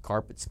keep the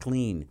carpets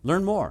clean.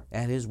 Learn more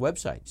at his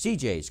website,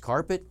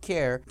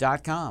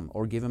 cjscarpetcare.com,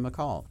 or give him a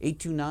call,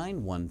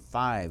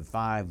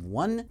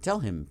 829-1551. Tell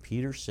him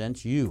Peter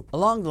sent you.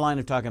 Along the line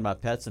of talking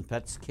about pets and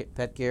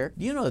pet care,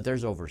 do you know that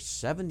there's over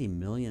 70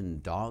 million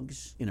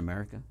dogs in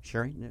America?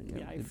 Sherry?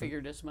 Yeah, I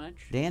figured as much.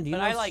 Dan, do you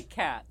know? But I like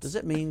cats. Does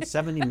it mean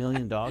 70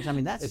 million dogs? I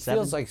mean, that's It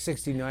feels like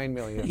 69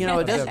 million. You know,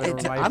 it does.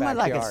 I'm at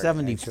like at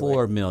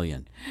 74 actually.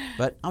 million.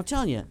 But I'm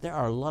telling you, there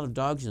are a lot of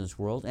dogs in this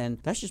world, and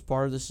that's just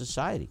part of the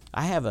society.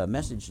 I have a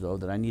message, though,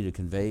 that I need to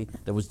convey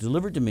that was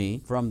delivered to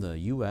me from the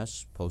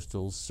U.S.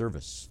 Postal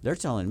Service. They're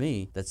telling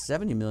me that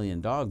 70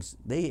 million dogs,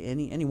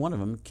 any one of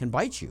them can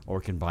bite you or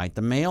can bite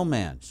the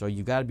mailman. So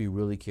you've got to be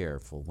really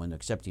careful when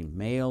accepting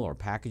mail or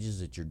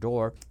packages at your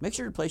door. Make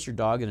sure to place your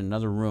dog in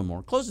another room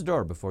or close the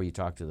door before you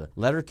talk to the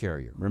letter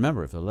carrier.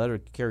 Remember, if the letter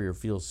carrier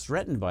feels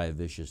threatened by a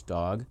vicious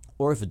dog,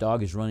 or if a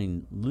dog is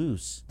running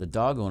loose, the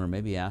dog owner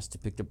may be asked to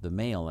pick up the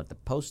mail at the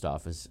post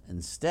office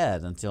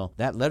instead until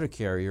that letter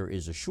carrier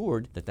is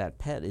assured that that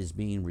pet is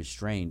being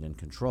restrained and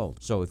controlled.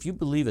 So if you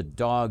believe a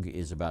dog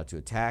is about to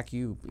attack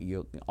you,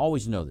 you'll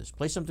always know this.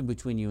 Place something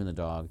between you and the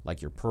dog,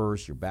 like your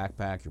purse, your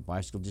backpack, your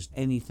bicycle, just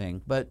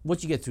anything. But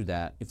once you get through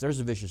that, if there's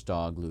a vicious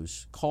dog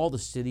loose, call the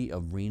City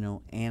of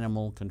Reno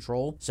Animal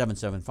Control,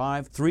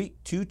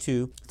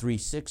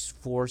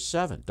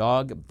 775-322-3647.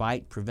 Dog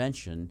bite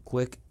prevention,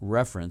 quick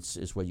reference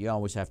is what you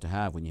always have to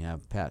have when you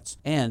have pets.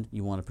 And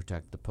you want to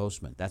protect the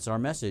postman. That's our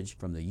message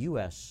from the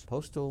U.S.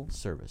 Postal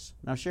Service.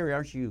 Now, Sherry,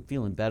 aren't you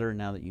feeling better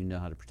now that you know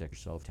how to protect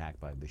yourself attacked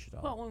by a vicious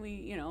dog? Well,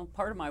 when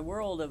part of my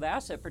world of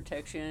asset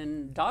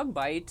protection, dog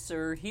bites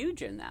are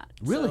huge in that.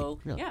 Really? So,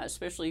 yeah,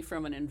 especially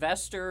from an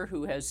investor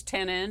who has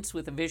tenants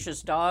with a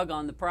vicious dog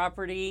on the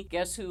property.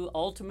 Guess who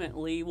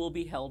ultimately will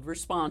be held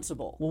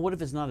responsible? Well, what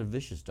if it's not a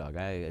vicious dog?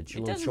 It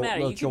doesn't matter.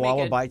 Little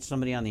chihuahua bites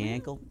somebody on the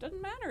ankle?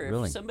 Doesn't matter.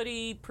 Really? If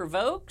somebody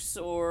provokes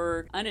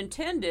or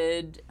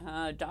unintended,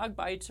 dog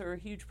bites are a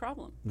huge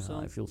problem. No, So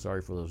I feel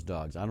sorry for those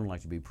dogs. I don't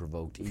like to be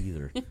provoked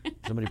either.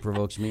 Somebody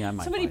provokes me, I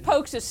might somebody bite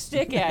pokes a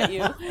stick at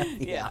you.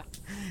 Yeah.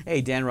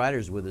 Hey, Dan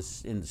Ryder's with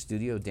us in the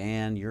studio.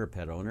 Dan, you're a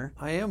pet owner.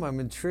 I am. I'm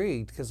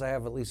intrigued because I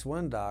have at least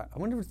one dog. I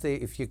wonder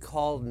if you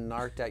called and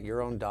narked at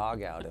your own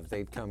dog out, if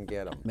they'd come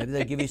get him. Maybe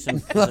they give you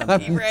some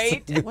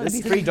Right? Well,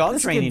 it'd be free dog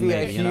This training. could be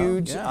maybe, a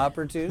huge Yeah.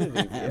 opportunity. for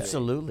you.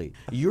 Absolutely.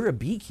 You're a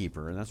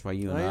beekeeper, and that's why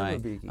you and I am I a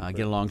beekeeper.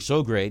 get along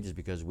so great, is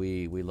because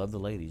we love the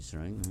ladies,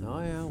 right? Oh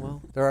yeah,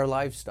 well, there are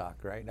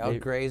livestock, right? Out They-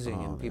 grazing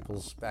oh, in yeah.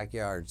 people's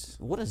backyards.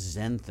 What a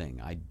zen thing.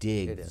 I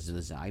dig It is.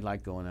 this. I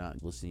like going out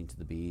and listening to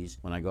the bees.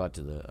 When I go out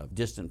to the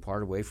distant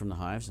part away from the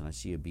hives and I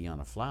see a bee on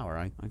a flower,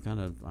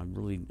 I'm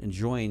really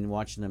enjoying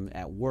watching them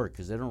at work,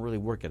 because they don't really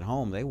work at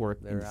home. They work.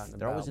 They're out and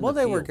they're always about. in Well, the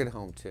they field. work at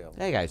home too.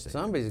 Hey guys.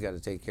 Somebody's got to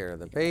take care of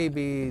the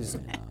babies,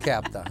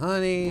 cap the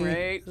honey.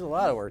 Right. There's a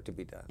lot of work to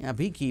be done. Yeah,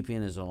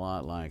 beekeeping is a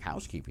lot like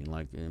housekeeping.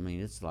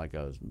 It's like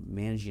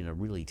managing a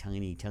really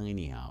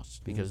tiny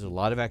house, because there's a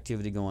lot of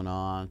activity going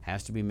on.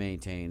 Has to be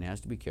maintained.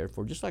 Has to be cared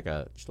for, just like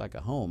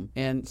a home.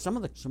 And some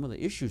of the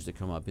issues that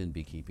come up in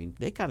beekeeping,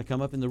 they kind of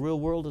come up in the real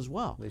world as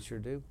well. They sure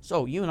do.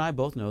 So you and I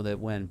both know that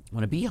when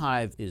a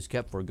beehive is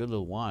kept for a good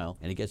little while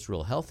and it gets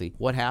real healthy,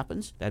 what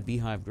happens? That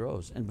beehive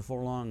grows, and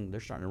before long they're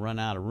starting to run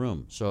out of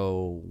room.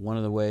 So one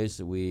of the ways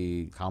that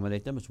we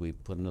accommodate them is we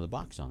put another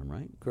box on them,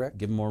 right? Correct.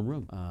 Give them more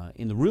room.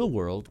 In the real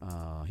world,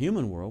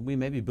 human world, we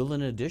maybe build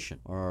an addition,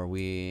 or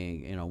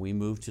we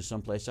move to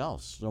someplace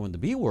else. So in the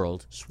bee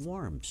world,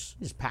 swarms.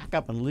 Just pack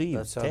up and leave.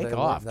 That's how take they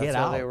off. roll. Get That's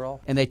how out. they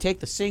roll. And they take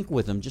the sink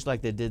with them, just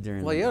like they did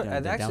during Well, yeah,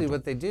 and the actually downturn.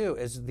 what they do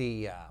is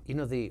the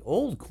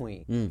old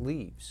queen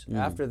leaves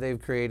after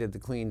they've created the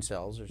queen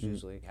cells. There's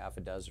usually half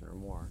a dozen or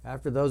more.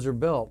 After those are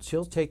built,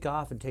 she'll take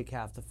off and take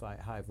half the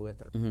hive with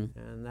her.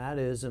 And that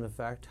is, in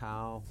effect,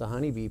 how the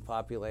honeybee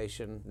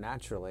population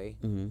naturally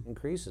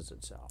increases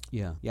itself.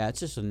 Yeah, it's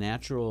just a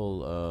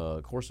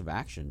natural course of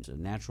action. It's a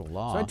natural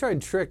law. So I try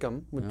and trick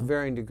them with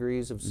varying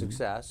degrees of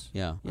success.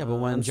 Yeah, but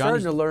when I'm Johnny's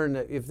starting to learn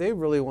that if they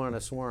really want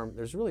to swarm,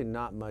 there's really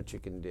not much you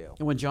can do.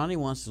 And when Johnny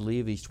wants to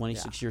leave, he's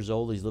 26 years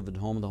old, he's lived at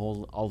home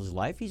all his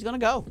life, he's going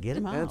to go. Get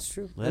him out. That's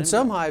true. Let And him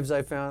some go. hives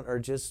I found are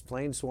just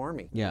plain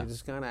swarmy. Yeah. They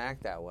just kind of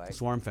act that way.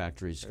 Swarm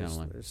factories kind of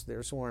like.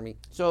 They're swarmy.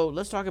 So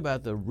let's talk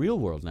about the real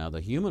world now,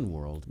 the human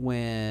world.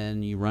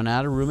 When you run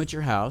out of room at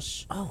your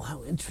house, Oh,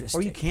 how interesting.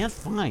 or you can't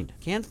find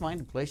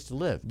a place to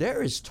live.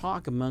 There is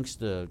talk amongst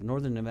the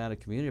Northern Nevada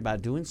community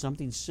about doing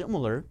something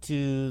similar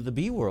to the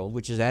bee world,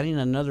 which is adding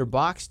another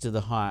box to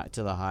the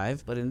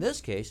hive. But in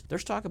this case,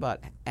 there's talk about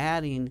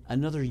adding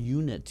another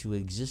unit to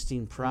existing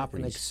An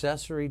properties.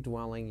 accessory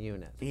dwelling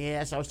unit.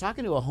 Yes, I was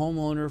talking to a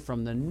homeowner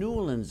from the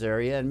Newlands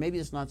area, and maybe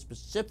it's not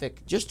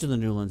specific just to the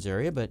Newlands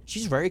area, but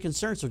she's very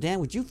concerned. So Dan,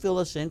 would you fill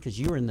us in, because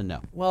you're in the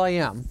know? Well, I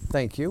am.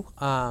 Thank you.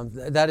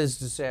 That is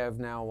to say, I've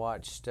now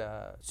watched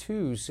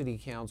 2 city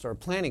council or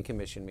planning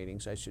commission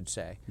meetings, I should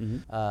say,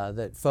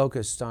 that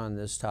focused on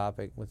this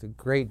topic with a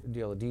great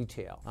deal of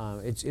detail.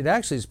 It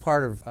actually is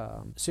part of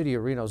City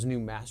of Reno's new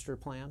master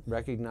plan,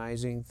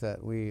 recognizing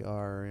that we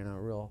are in a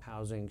real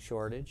housing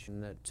shortage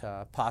and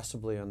that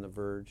possibly on the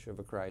verge of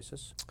a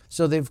crisis.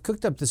 So they've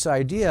cooked up this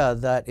idea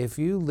that if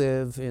you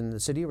live in the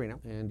City of Reno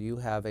and you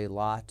have a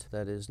lot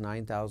that is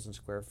 9,000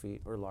 square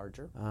feet or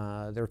larger,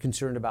 they're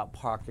concerned about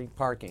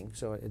parking.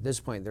 So at this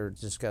point, they're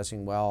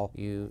discussing, well,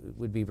 you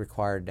would be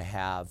required to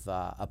have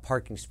a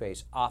parking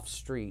space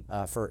off-street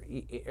for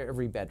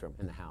every bedroom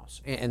in the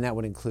house, and that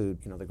would include,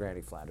 the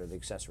granny flat or the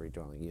accessory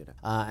dwelling unit.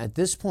 At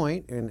this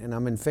point, and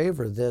I'm in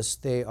favor of this,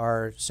 they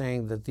are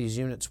saying that these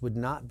units would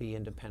not be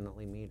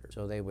independently metered,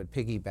 so they would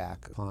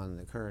piggyback upon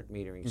the current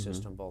metering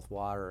system, both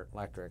water,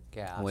 electric,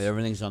 gas. Well,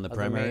 everything's on the of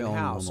primary main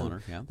house. homeowner.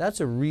 And Yeah. that's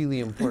a really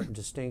important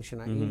distinction.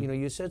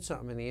 You said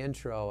something in the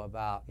intro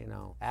about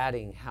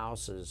adding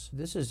houses.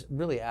 This is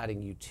really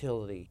adding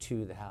utility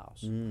to the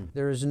house.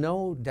 There is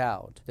no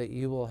doubt that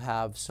you will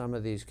have some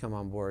of these come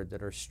on board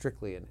that are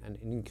strictly an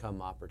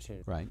income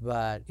opportunity. Right.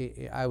 But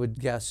I would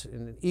guess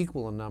in an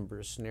equal number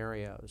of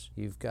scenarios,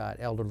 you've got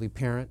elderly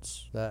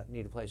parents that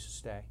need a place to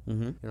stay.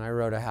 I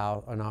wrote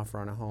an offer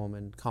on a home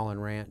in Collin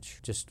Ranch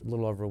just a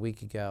little over a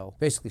week ago.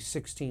 Basically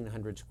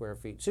 1,600 square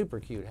feet, super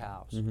cute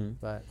house,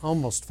 but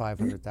almost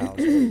 500,000.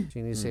 So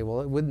you need to say,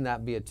 well, wouldn't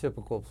that be a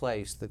typical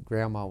place that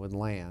grandma would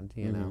land?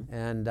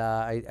 And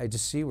I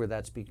just see where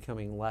that's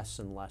becoming less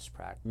and less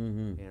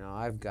practical.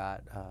 I've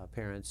got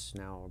parents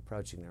now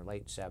approaching their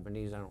late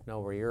 70s. I don't know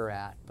where you're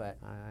at, but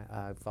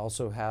I've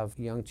also have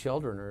young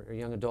children or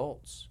young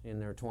adults in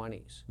their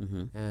 20s,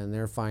 and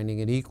they're finding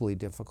it equally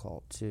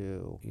difficult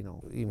to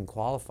even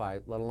qualify,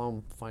 let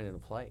alone finding a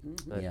place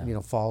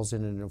that falls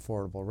in an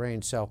affordable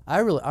range. So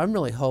I'm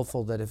really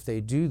hopeful that if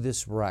they do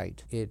this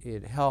right,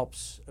 it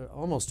helps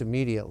almost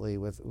immediately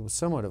with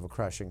somewhat of a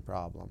crushing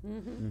problem.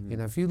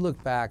 If you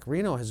look back,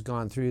 Reno has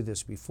gone through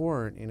this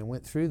before, and it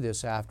went through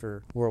this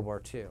after World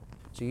War II.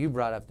 So you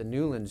brought up the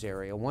Newlands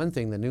area. One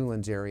thing the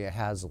Newlands area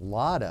has a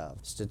lot of,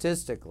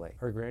 statistically,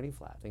 are granny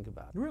flat. Think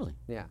about it. Really?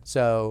 Yeah.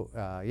 So,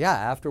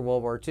 after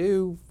World War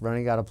II,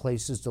 running out of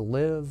places to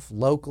live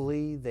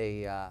locally,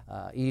 they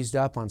eased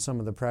up on some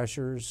of the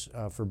pressures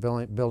for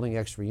building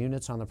extra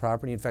units on the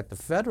property. In fact, the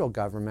federal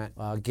government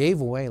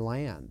gave away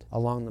land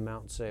along the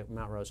Mount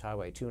Rose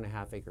Highway,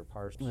 2.5-acre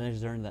parcels. Well,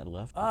 is there any that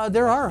left?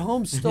 There are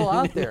homes still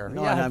out there.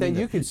 No, I mean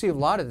you can see a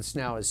lot of this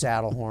now is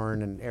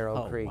Saddlehorn and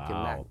Arrow Creek and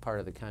wow. that part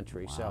of the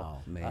country. Wow. So.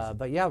 Amazing.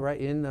 But right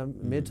in the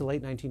mid to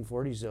late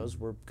 1940s, those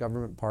were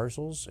government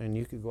parcels, and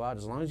you could go out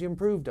as long as you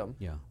improved them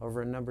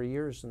over a number of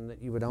years, and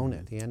that you would own it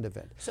at the end of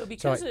it. So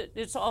because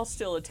it's all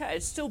still attached,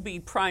 it'd still be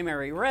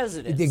primary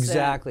residence.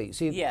 Exactly.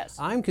 See, yes.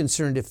 I'm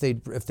concerned if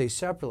they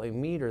separately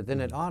meter,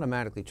 then it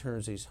automatically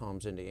turns these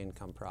homes into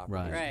income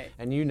properties. Right.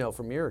 And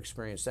from your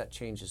experience, that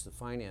changes the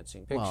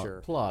financing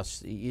picture. Well,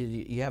 plus,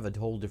 you have a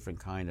whole different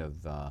kind of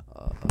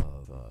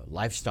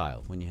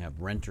lifestyle when you have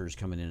renters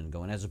coming in and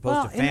going, as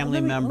opposed to family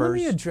members. Let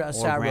me address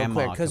or that real quick,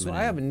 grandma because coming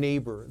I in. have a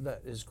neighbor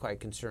that is quite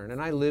concerned,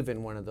 and I live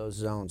in one of those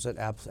zones that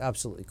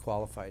absolutely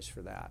qualifies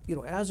for that.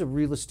 As a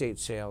real estate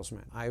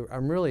salesman,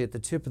 I'm really at the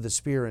tip of the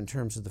spear in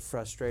terms of the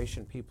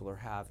frustration people are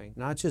having,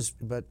 not just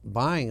but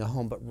buying a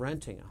home, but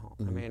renting a home.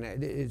 I mean,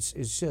 it's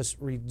just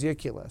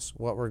ridiculous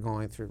what we're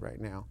going through right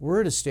now.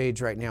 We're at a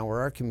stage right now where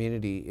our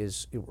community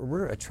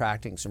we're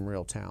attracting some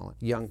real talent,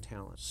 young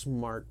talent,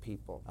 smart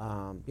people,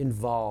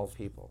 involved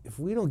people. If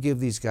we don't give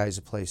these guys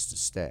a place to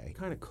stay,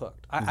 kind of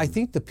cooked. I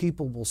think the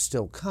people will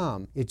still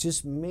come. It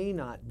just may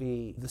not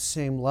be the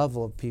same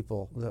level of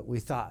people that we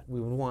thought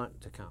we would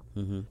want to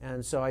come.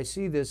 And so I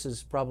see this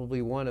as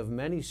probably one of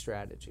many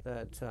strategies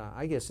that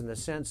I guess in the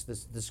sense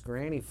this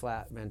granny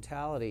flat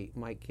mentality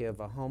might give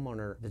a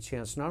homeowner the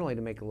chance not only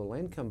to make a little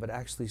income, but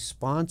actually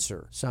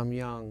sponsor some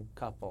young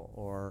couple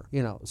or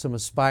some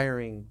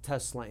aspiring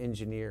Tesla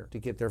engineer to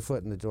get their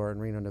foot in the door in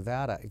Reno,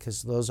 Nevada,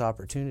 because those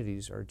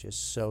opportunities are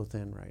just so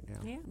thin right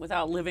right now. Yeah,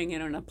 without living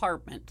in an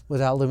apartment.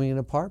 Without living in an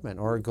apartment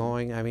or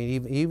going, I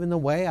mean, even the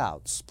way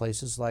outs,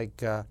 places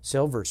like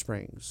Silver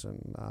Springs.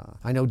 And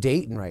I know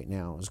Dayton right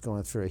now is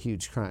going through a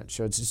huge crunch.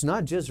 So it's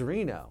not just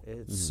Reno.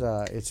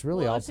 It's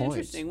really all it's points.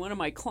 Interesting. One of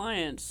my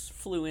clients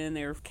flew in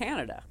there from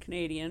Canada,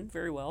 Canadian,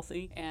 very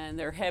wealthy, and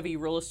they're heavy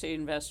real estate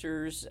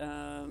investors.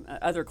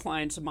 Other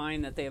clients of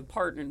mine that they have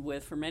partnered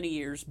with for many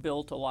years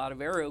built a lot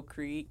of Arrow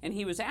Creek. And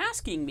he was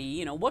asking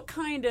me, what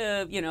kind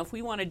of, if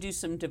we want to do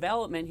some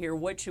development here,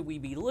 what should we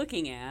be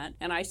looking at?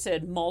 And I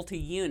said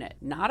multi-unit,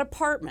 not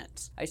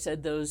apartments. I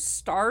said those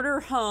starter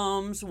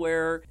homes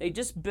where they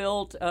just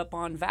built up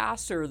on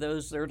Vassar,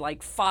 they're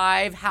like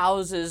 5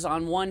 houses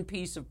on one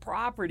piece of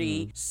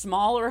property,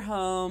 smaller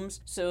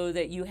homes, so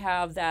that you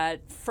have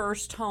that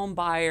first home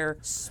buyer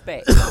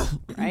space,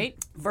 right?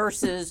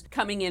 Versus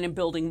coming in and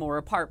building more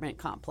apartment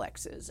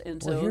complexes.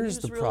 And so here's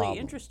it was the really problem.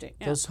 interesting.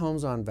 Yeah. Those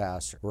homes on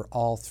Vassar were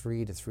all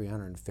 $300,000 to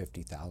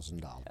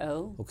 $350,000.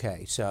 Oh.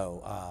 Okay,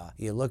 so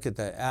you look at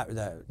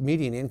the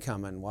median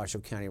income in Washoe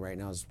County right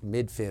now is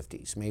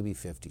mid-50s, maybe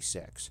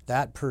 56.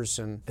 That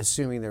person,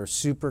 assuming they're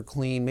super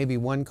clean, maybe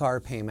one car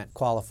payment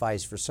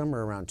qualifies for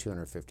somewhere around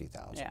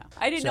 $250,000. Yeah,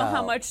 I didn't know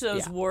how much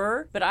those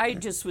were, but I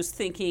just was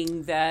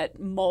thinking that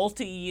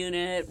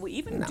multi-unit,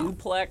 even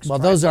duplex. Well,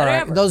 those are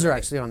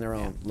actually on their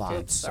own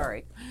lots.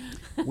 Sorry.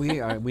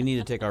 We need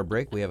to take our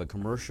break. We have a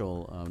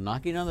commercial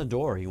knocking on the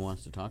door. He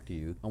wants to talk to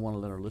you. I want to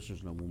let our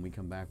listeners know when we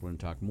come back, we're going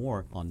to talk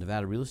more on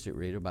Nevada Real Estate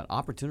Radio about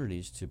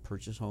opportunities to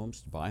purchase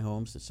homes, to buy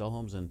homes, to sell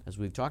homes. And as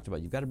we've talked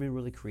about, you've got to be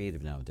really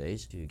creative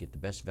nowadays to get the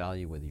best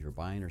value, whether you're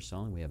buying or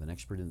selling. We have an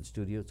expert in the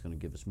studio that's going to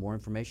give us more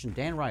information.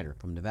 Dan Ryder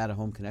from Nevada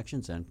Home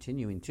Connections, and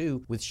continuing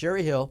too with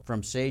Sherry Hill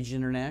from Sage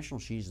International.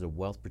 She's the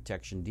wealth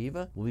protection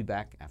diva. We'll be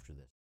back after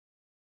this.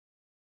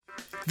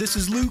 This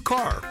is Lou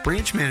Carr,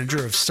 branch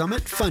manager of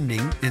Summit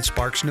Funding in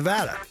Sparks,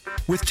 Nevada.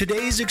 With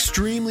today's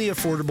extremely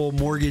affordable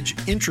mortgage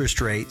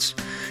interest rates,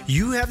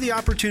 you have the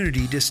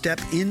opportunity to step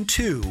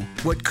into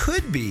what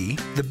could be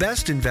the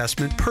best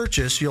investment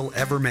purchase you'll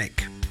ever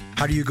make.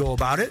 How do you go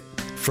about it?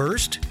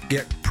 First,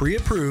 get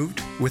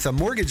pre-approved with a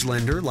mortgage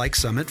lender like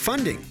Summit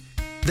Funding.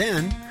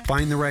 Then,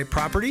 find the right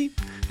property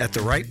at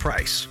the right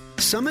price.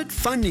 Summit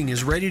Funding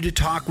is ready to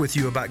talk with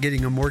you about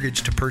getting a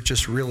mortgage to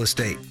purchase real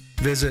estate.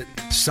 Visit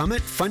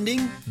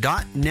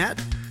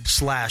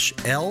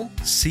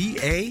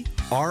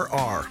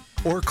summitfunding.net/LCARR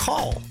or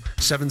call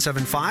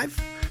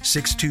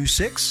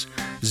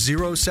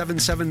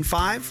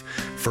 775-626-0775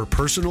 for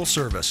personal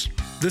service.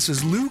 This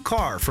is Lou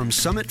Carr from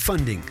Summit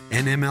Funding,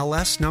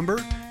 NMLS number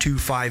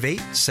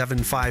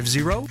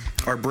 258750.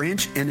 Our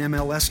branch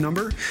NMLS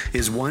number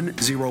is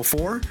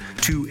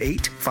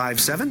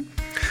 1042857.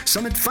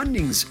 Summit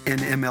Funding's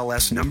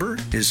NMLS number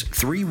is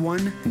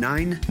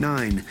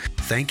 3199.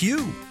 Thank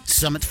you.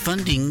 Summit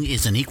Funding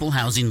is an equal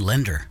housing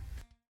lender.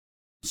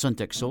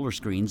 Suntech solar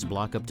screens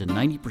block up to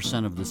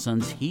 90% of the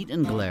sun's heat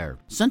and glare.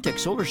 Suntech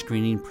solar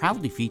screening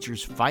proudly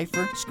features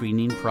Pfeiffer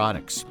screening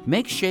products.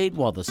 Make shade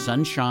while the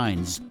sun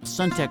shines.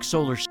 Suntech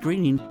solar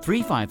screening,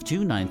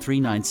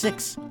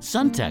 352-9396.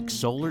 Suntech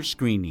solar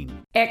screening.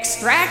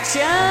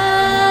 Extraction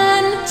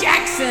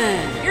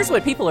Jackson! Here's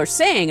what people are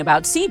saying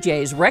about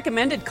CJ's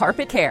recommended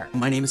carpet care.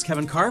 My name is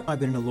Kevin Karp.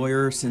 I've been a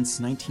lawyer since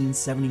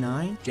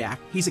 1979. Jack,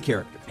 he's a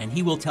character, and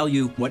he will tell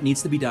you what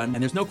needs to be done.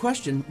 And there's no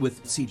question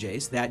with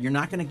CJ's that you're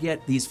not going to get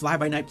these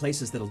fly-by-night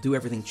places that'll do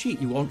everything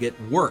cheap. You won't get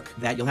work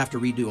that you'll have to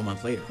redo a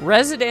month later.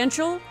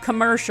 Residential,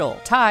 commercial,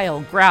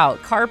 tile,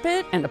 grout,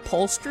 carpet, and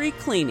upholstery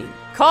cleaning.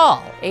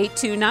 Call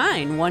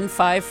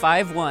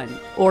 829-1551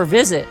 or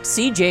visit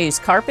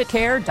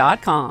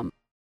cjscarpetcare.com.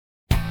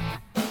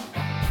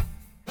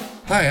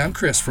 Hi, I'm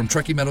Chris from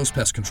Truckee Meadows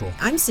Pest Control.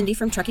 I'm Cindy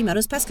from Truckee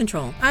Meadows Pest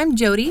Control. I'm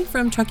Jody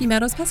from Truckee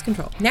Meadows Pest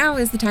Control. Now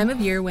is the time of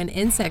year when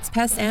insects,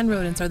 pests, and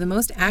rodents are the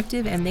most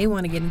active and they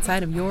want to get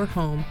inside of your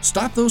home.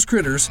 Stop those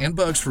critters and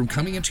bugs from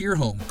coming into your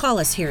home. Call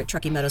us here at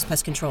Truckee Meadows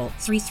Pest Control,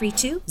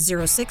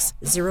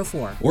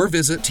 332-0604. Or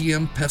visit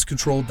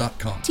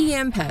tmpestcontrol.com.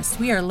 TM Pest,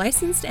 we are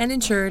licensed and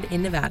insured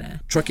in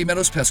Nevada. Truckee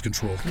Meadows Pest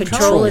Control.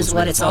 Control is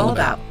what it's all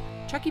about.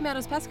 Truckee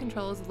Meadows Pest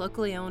Control is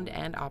locally owned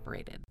and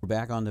operated. We're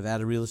back on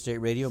Nevada Real Estate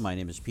Radio. My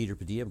name is Peter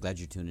Padilla. I'm glad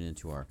you're tuning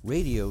into our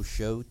radio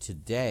show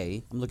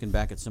today. I'm looking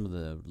back at some of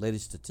the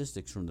latest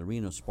statistics from the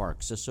Reno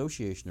Sparks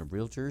Association of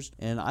Realtors,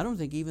 and I don't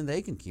think even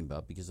they can keep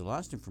up because the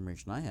last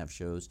information I have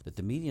shows that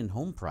the median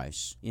home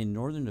price in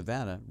northern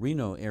Nevada,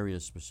 Reno area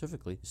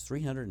specifically, is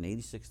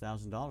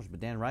 $386,000.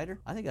 But Dan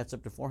Ryder, I think that's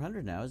up to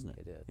 $400 now, isn't it?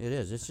 It is. It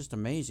is. It's just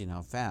amazing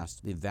how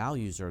fast the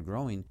values are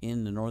growing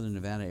in the northern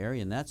Nevada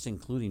area, and that's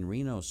including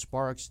Reno,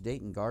 Sparks,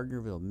 Dayton,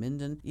 Gardnerville,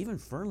 Minden, even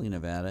Fernley,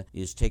 Nevada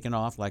is taking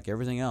off like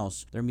everything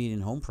else. Their median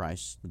home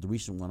price, the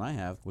recent one I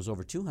have, was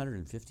over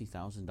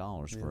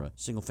 $250,000 for a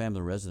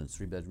single-family residence,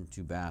 3-bedroom,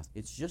 2-bath.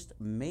 It's just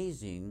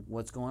amazing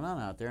what's going on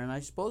out there. And I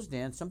suppose,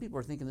 Dan, some people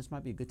are thinking this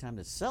might be a good time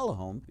to sell a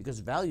home because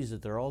values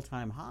at their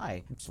all-time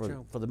high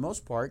for the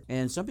most part.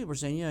 And some people are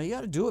saying, you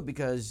got to do it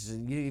because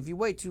if you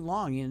wait too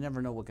long, you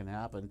never know what can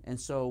happen. And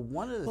so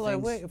one of the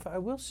things... I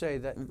will say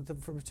that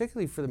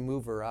particularly for the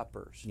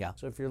mover-uppers. Yeah.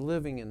 So if you're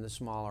living in the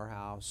smaller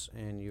house, house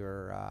and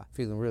you're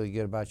feeling really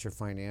good about your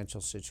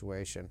financial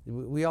situation,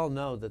 we all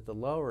know that the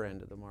lower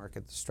end of the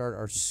market, the start,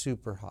 are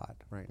super hot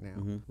right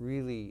now.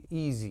 Really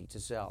easy to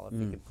sell, if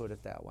you could put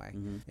it that way.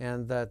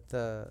 And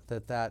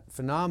that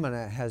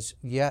phenomena has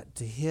yet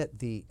to hit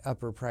the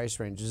upper price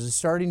ranges. It's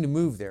starting to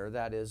move there.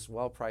 That is,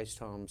 well-priced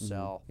homes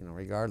sell,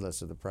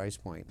 regardless of the price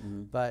point.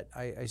 But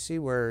I see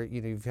where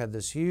you've had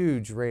this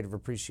huge rate of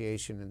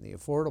appreciation in the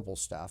affordable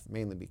stuff,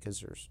 mainly because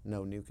there's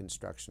no new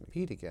construction to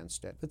compete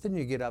against it. But then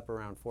you get up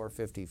around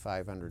 450,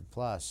 500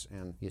 plus,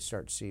 and you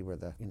start to see where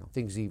the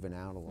things even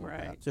out a little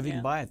bit. So if you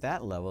can buy at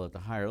that level, at the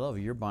higher level,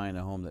 you're buying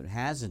a home that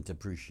hasn't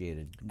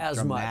appreciated as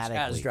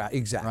dramatically. Much as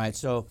exactly. Right.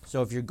 So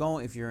if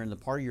you're in the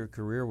part of your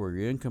career where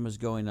your income is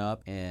going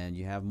up and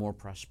you have more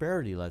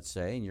prosperity, let's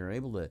say, and you're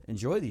able to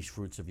enjoy these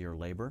fruits of your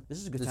labor, this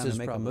is a good time to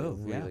make a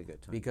move. Really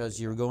good time. Because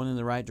you're going in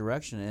the right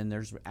direction, and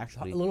there's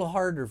actually a little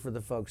harder for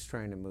the folks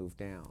trying to move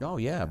down. Oh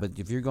yeah, but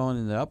if you're going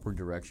in the upward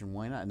direction,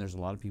 why not? And there's a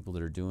lot of people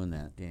that are doing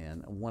that,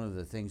 Dan. One of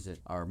the things that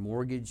our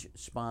mortgage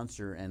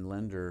sponsor and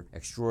lender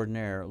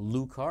extraordinaire,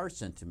 Lou Carr,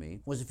 sent to me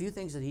was a few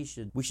things that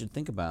we should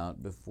think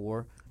about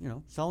before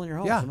selling your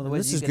home. Yeah, some of the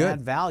ways this you is can good.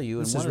 add value,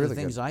 This and one is of the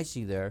really things good. I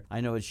see there,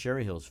 I know it's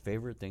Sherry Hill's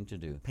favorite thing to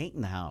do: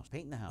 painting the house.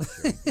 Painting the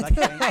house. Sherry.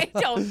 I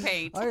don't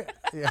paint.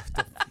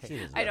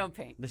 I don't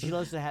paint. But she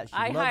loves to have.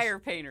 I hire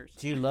painters.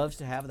 She loves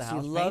to have the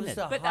house loves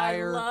painted. to But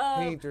hire I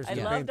painters to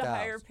love paint to the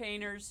hire house.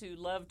 painters who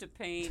love to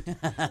paint.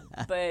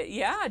 But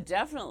yeah,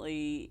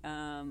 definitely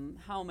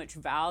how much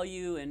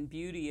value and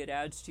beauty it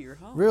adds to your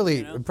home.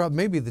 Really,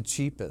 maybe the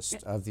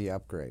cheapest of the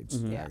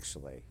upgrades, Yeah.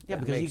 actually. Yeah, It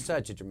because makes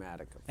such a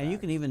dramatic effect. And you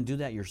can even do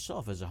that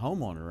yourself as a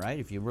homeowner, right?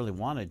 If you really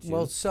wanted to.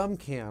 Well, some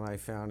can, I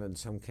found, and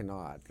some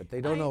cannot. But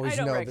they don't always I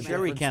don't know the recommend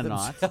Sherry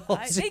difference cannot.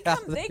 themselves.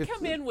 They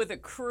come in with a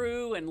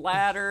crew and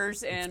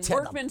ladders and Ten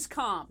of workman's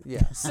comp.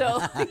 Yeah. So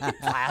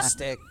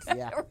Plastic.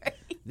 Yeah.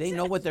 They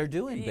know what they're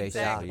doing, basically.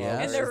 Exactly. Yeah.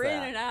 And they're There's in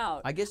that. and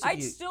out. I guess if I'd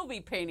you- still be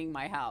painting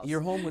my house.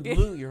 Your home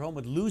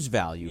would lose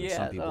value if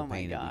some Yes. people Oh my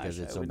paint it because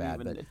gosh, it's I so wouldn't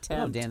bad. even But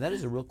attempt. Dan, that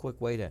is a real quick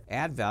way to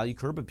add value,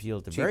 curb appeal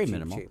at the very cheap,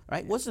 minimum, cheap.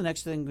 right? What's the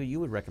next thing that you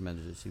would recommend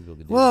to see people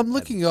could do? Well, I'm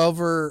looking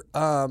over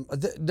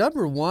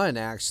number one,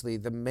 actually,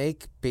 the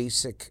make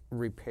basic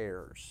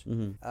repairs.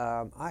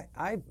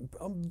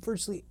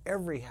 Virtually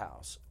every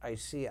house I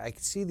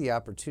see the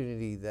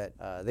opportunity that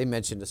they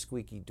mentioned a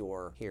squeaky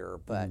door here,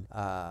 but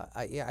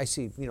I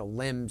see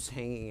limbs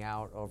hanging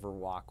out over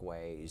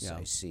walkways. Yeah.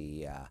 I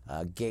see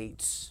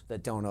gates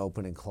that don't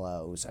open and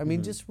close. I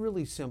mean, just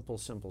really simple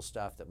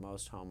stuff that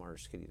most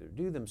homeowners could either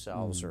do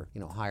themselves or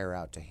hire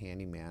out to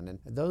handyman. And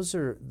those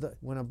are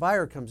when a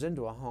buyer comes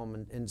into a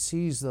home and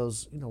sees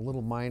those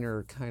little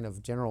minor kind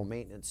of general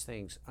maintenance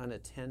things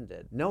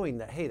unattended, knowing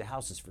that hey, the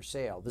house is for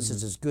sale. This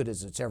is as good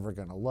as it's ever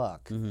going to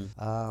look.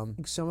 I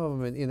think some of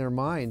them in their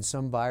minds,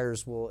 some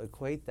buyers will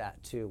equate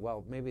that to,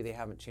 well, maybe they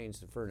haven't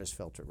changed the furnace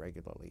filter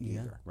regularly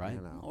either. right.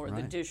 or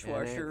the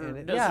dishwasher And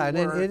it- doesn't yeah, and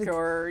work, it-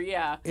 or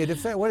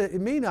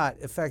It may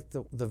not affect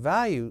the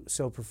value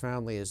so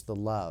profoundly as the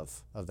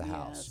love of the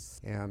house.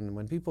 And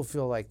when people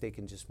feel like they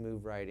can just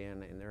move right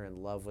in and they're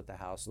in love with the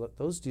house,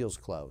 those deals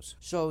close.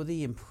 So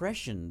the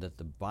impression that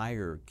the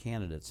buyer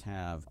candidates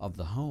have of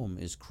the home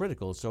is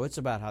critical. So it's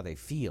about how they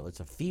feel. It's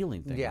a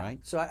feeling thing, right?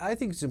 So I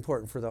think it's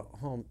important for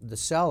the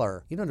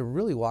seller, to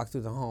really walk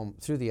through the home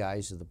through the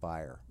eyes of the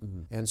buyer.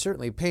 And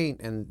certainly paint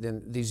and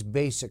then these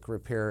basic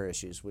repair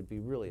issues would be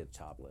really at the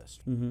top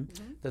list.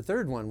 The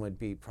third one would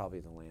be probably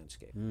the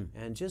landscape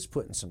and just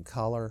putting some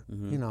color.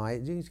 I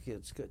think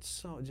it's good.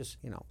 So just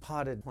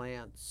potted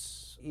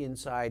plants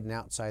inside and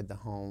outside the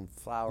home,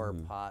 flower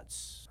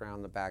pots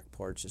around the back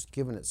porch, just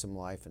giving it some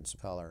life and some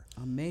color.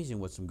 Amazing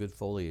what some good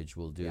foliage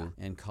will do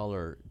and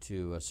color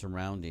to a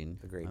surrounding.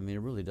 Agreed. I mean,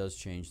 it really does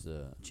change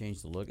the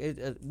look.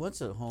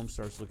 Once a home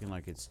starts looking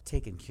like it's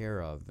taken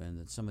care of and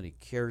that somebody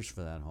cares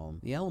for that home,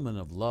 the element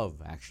of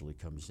love actually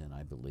comes in,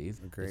 I believe.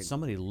 Agreed. That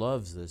somebody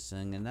loves this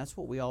thing, and that's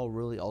what we all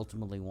really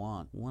ultimately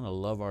want. We want to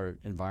love our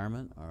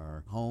environment,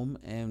 our home,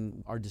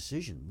 and our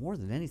decision. More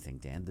than anything,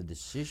 Dan, the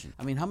decision.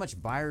 I mean, how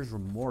much buyer's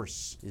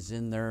remorse is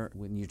in there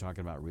when you're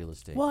talking about real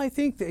estate? Well, I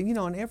think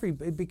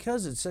that,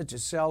 because it's such a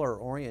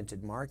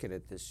seller-oriented market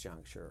at this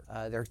juncture,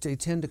 they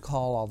tend to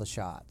call all the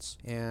shots.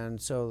 And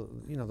so,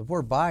 the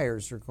poor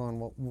buyers are going,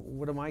 well,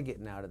 what am I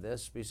getting out of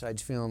this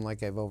besides feeling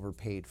like I've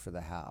overpaid for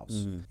the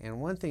house? And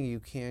one thing you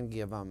can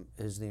give them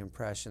is the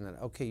impression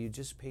that, okay, you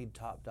just paid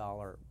top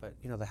dollar, but,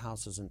 the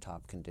house is in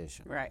top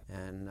condition. Right.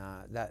 And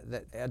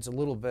that adds a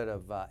little bit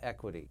of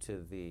equity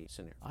to the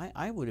scenario.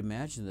 I would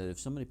imagine that if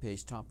somebody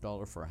pays top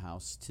dollar for a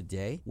house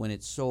today, when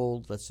it's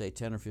sold, let's say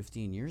 10 or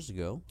 15 years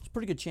ago, it's a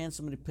pretty good chance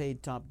somebody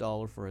paid top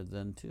dollar for it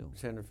then too.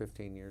 10 or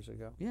 15 years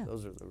ago? Yeah.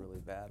 Those are the really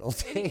bad old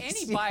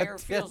days. Any buyer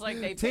feels like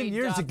they 10 paid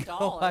years top ago,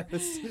 dollar.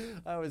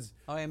 I was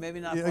Oh yeah, maybe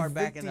not far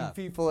back evicting enough.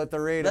 people at the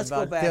rate Let's of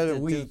go about back 10 a to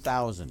week.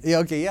 2000. Yeah,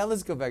 okay,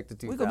 let's go back to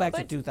 2000. We go back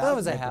to 2000. That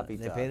was a happy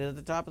They time. paid it at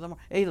the top of the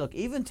market. Hey, look,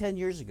 even 10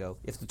 years ago,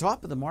 if the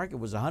top of the market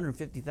was was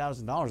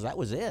 $150,000. That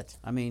was it.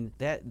 I mean,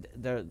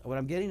 what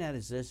I'm getting at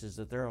is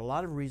that there are a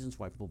lot of reasons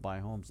why people buy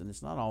homes, and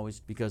it's not always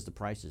because the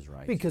price is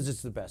right. Because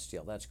it's the best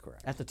deal. That's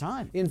correct. At the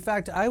time. In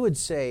fact, I would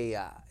say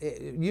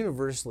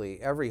universally,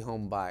 every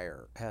home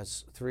buyer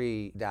has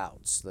 3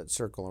 doubts that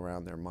circle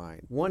around their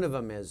mind. One of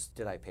them is,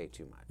 did I pay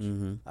too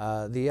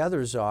much? The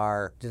others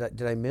are,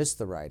 did I miss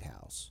the right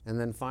house? And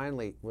then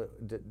finally,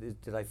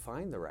 did I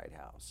find the right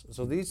house?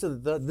 So this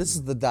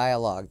is the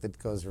dialogue that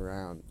goes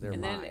around their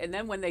mind. And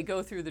then when they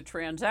go through the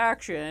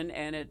transaction,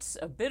 and it's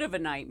a bit of a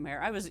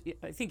nightmare.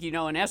 I think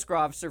an escrow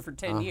officer for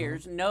 10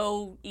 years,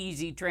 no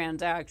easy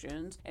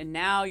transactions, and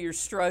now you're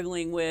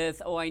struggling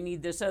with, I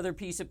need this other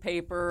piece of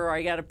paper, or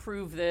I got to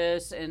prove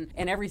this, and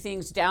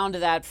everything's down to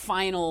that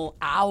final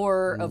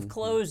hour of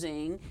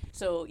closing.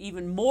 So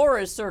even more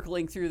is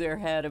circling through their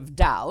head of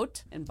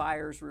doubt and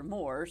buyer's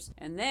remorse.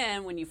 And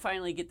then when you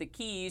finally get the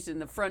keys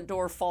and the front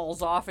door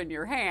falls off in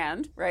your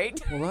hand, right?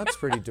 Well, that's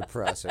pretty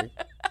depressing.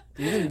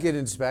 You didn't get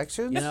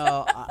inspections?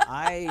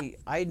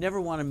 I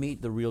never want to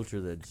meet the realtor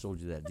that sold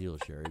you that deal,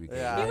 Sherry.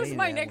 Because he was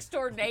my next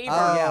door neighbor.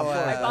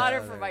 I bought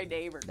it for my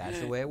neighbor. That's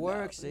the way it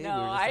works. See,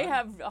 I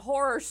have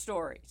horror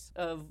stories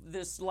of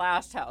this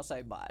last house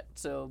I bought.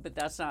 But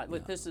that's not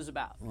what this is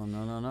about. Well,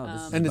 no.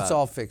 This is and it's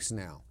all fixed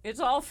now. It's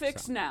all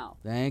fixed now.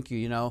 Thank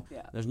you.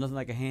 There's nothing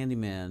like a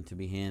handyman to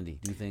be handy.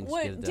 Do things,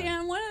 get it done.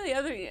 Dan, one of the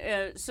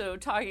other, so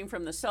talking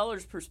from the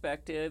seller's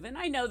perspective, and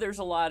I know there's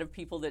a lot of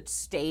people that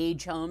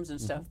stage homes and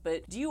stuff,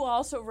 but do you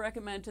also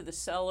recommend to the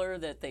seller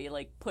that they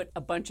put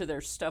a bunch of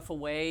their stuff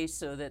away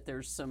so that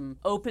there's some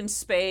open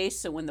space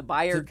so when the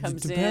buyer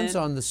comes in? It depends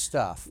on the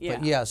stuff. Yeah.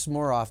 But yes,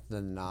 more often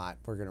than not,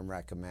 we're going to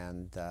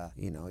recommend, a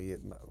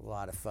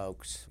lot of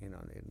folks, in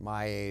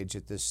my age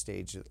at this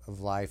stage of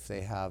life,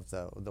 they have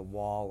the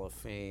wall of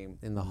fame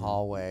in the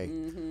hallway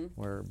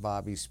where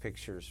Bobby's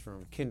pictures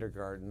from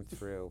kindergarten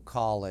through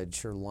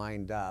college are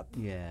lined up.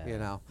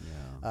 Yeah.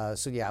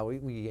 So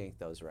we yank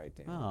those right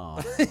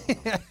down.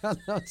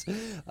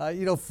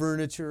 Oh.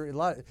 Furniture. A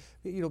lot.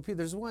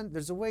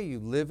 There's a way you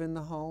live in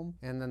the home,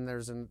 and then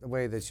there's a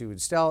way that you would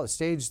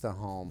stage the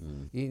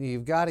home.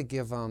 You've got to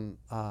give them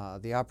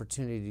the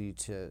opportunity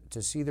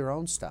to see their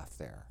own stuff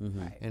there.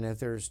 Right. And if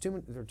there are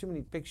too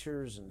many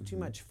pictures and too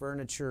much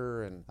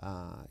furniture, and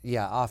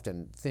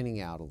often thinning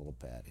out a little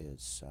bit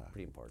is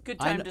pretty important. Good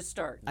time to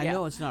start. I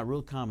know it's not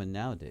real common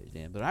nowadays,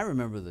 Dan, but I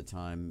remember the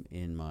time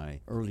in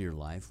my earlier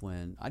life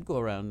when I'd go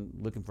around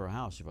looking for a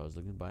house if I was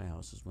looking to buy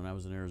houses when I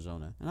was in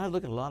Arizona, and I'd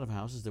look at a lot of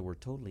houses that were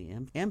totally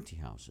empty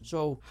houses.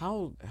 So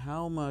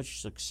how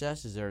much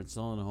success is there in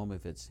selling a home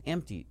if it's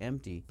empty?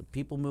 The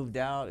people moved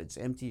out, it's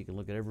empty, you can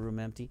look at every room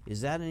empty.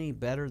 Is that any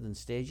better than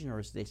staging, or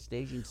is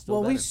staging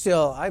still better?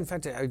 In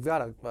fact, I've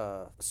got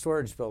a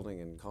storage building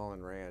in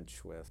Collin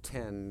Ranch with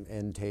 10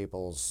 end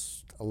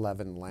tables,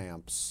 11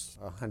 lamps,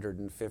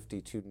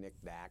 152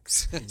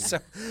 knickknacks.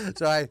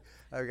 so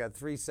I've got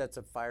 3 sets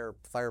of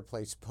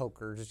fireplace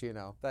pokers,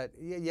 But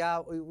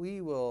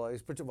we will,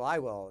 I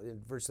will,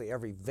 in virtually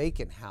every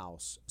vacant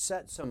house,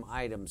 set some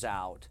items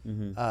out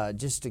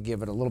just to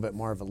give it a little bit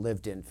more of a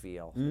lived-in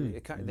feel.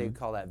 They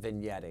call that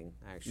vignetting,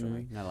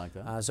 actually. I like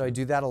that. So I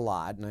do that a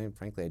lot, and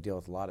frankly, I deal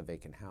with a lot of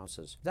vacant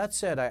houses. That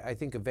said, I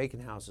think a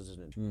vacant house is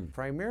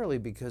primarily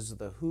because of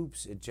the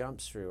hoops it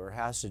jumps through or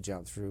has to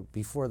jump through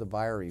before the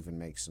buyer even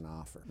makes an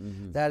offer.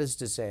 That is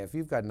to say, if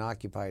you've got an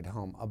occupied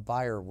home, a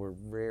buyer will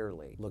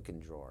rarely look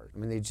in drawers. I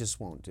mean, they just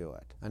won't do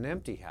it. An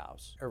empty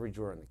house, every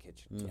drawer in the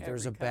kitchen. If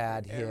there's a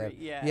bad hit.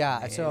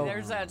 So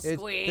there's that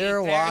squeak.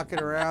 They're walking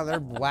around, they're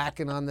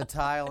whacking on the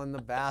tile in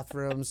the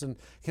bathrooms, and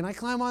can I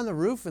climb on the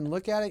roof and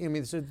look at it? I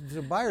mean, so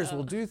buyers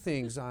will do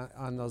things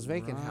on those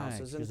vacant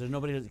houses. Because there's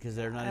nobody, because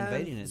they're not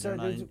invading it.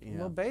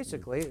 Well,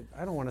 basically,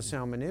 I don't want to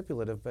sound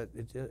manipulative, but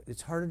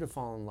it's harder to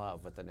fall in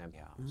love with an empty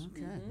house.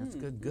 Okay, that's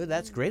good.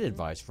 That's great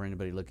advice for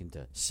anybody looking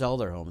to sell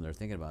their home and they're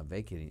thinking about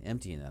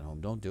emptying that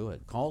home. Don't do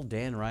it. Call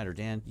Dan Ryder.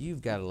 Dan,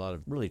 you've got a lot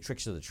of really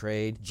tricks of the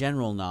trade,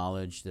 general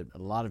knowledge that a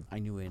lot of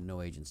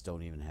no agents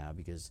don't even have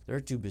because they're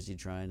too busy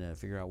trying to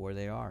figure out where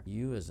they are.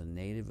 You, as a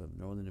native of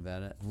Northern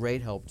Nevada,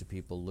 great help to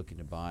people looking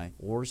to buy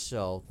or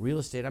sell real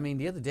estate. I mean,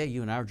 the other day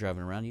you and I were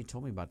driving around. You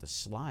told me about the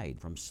slide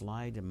from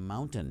Slide to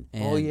Mountain.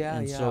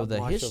 And so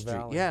the history.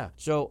 Valley. Yeah.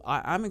 So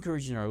I'm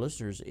encouraging our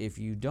listeners, if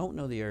you don't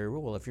know the area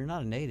real well, if you're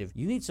not a native,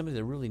 you need somebody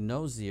that really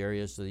knows the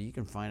area so that you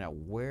can find out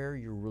where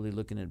you're really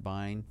looking at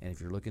buying. And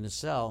if you're looking to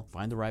sell,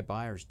 find the right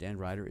buyers. Dan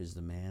Ryder is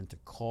the man to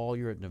call.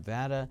 You're at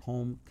Nevada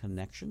Home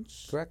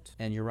Connections. Correct.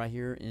 And you're right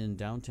here in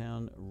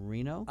downtown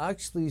Reno.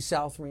 Actually,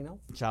 South Reno.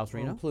 South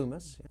Reno?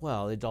 Plumas. Yeah.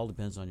 Well, it all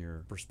depends on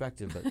your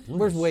perspective, but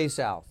we're way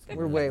south.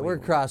 We're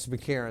across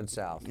McCarran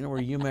South. You know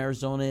where Yuma,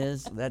 Arizona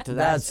is?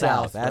 That's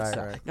south. That's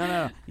right.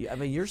 No. I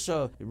mean,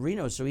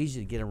 Reno is so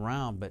easy to get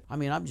around, but I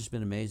mean, I've just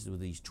been amazed with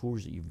these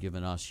tours that you've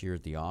given us here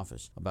at the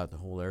office about the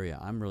whole area.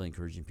 I'm really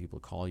encouraging people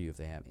to call you if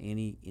they have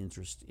any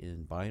interest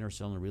in buying or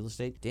selling real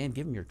estate. Dan,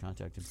 give them your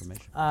contact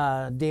information.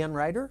 Dan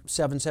Ryder,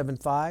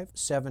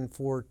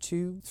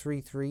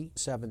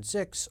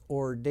 775-742-3376,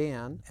 or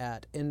Dan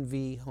at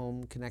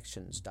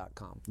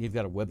nvhomeconnections.com. You've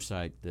got a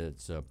website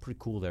that's pretty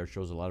cool there. It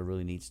shows a lot of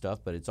really neat stuff,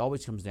 but it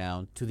always comes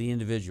down to the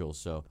individual.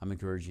 So I'm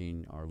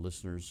encouraging our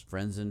listeners,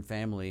 friends, and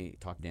family,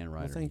 talk to Dan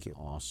Ryder. Well, thank you.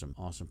 Awesome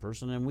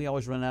person. And we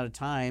always run out of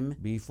time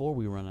before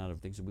we run out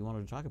of things that we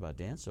wanted to talk about,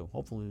 Dan. So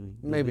hopefully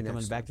you'll be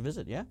coming back to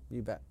visit. Yeah?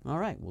 You bet. All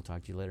right. We'll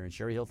talk to you later. And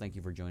Sherry Hill, thank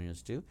you for joining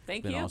us too.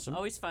 Thank it's been you. Awesome.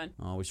 Always fun.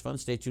 Always fun.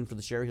 Stay tuned for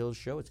the Sherry Hill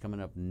Show. It's coming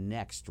up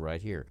next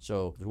right here.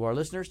 So to our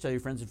listeners, tell your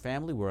friends and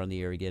family we're on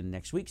the air again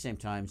next week, same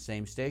time,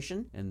 same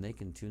station, and they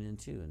can tune in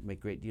too and make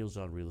great deals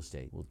on real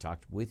estate. We'll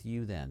talk with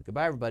you then.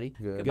 Goodbye, everybody.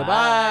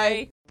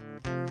 Goodbye.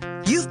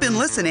 You've been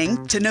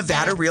listening to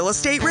Nevada Real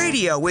Estate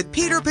Radio with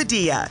Peter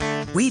Padilla.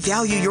 We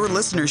value your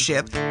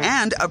listenership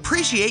and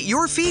appreciate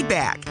your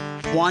feedback.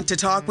 Want to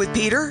talk with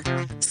Peter?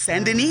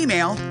 Send an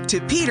email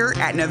to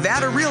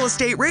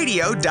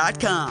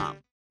peter@nevadarealestateradio.com.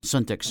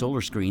 Suntech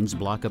solar screens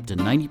block up to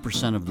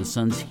 90% of the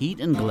sun's heat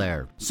and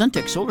glare.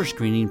 Suntech solar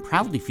screening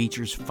proudly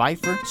features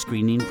Pfeiffer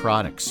screening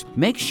products.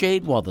 Make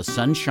shade while the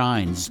sun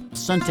shines.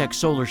 Suntech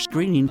solar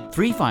screening,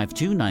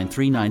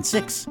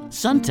 352-9396.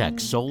 Suntech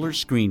solar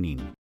screening.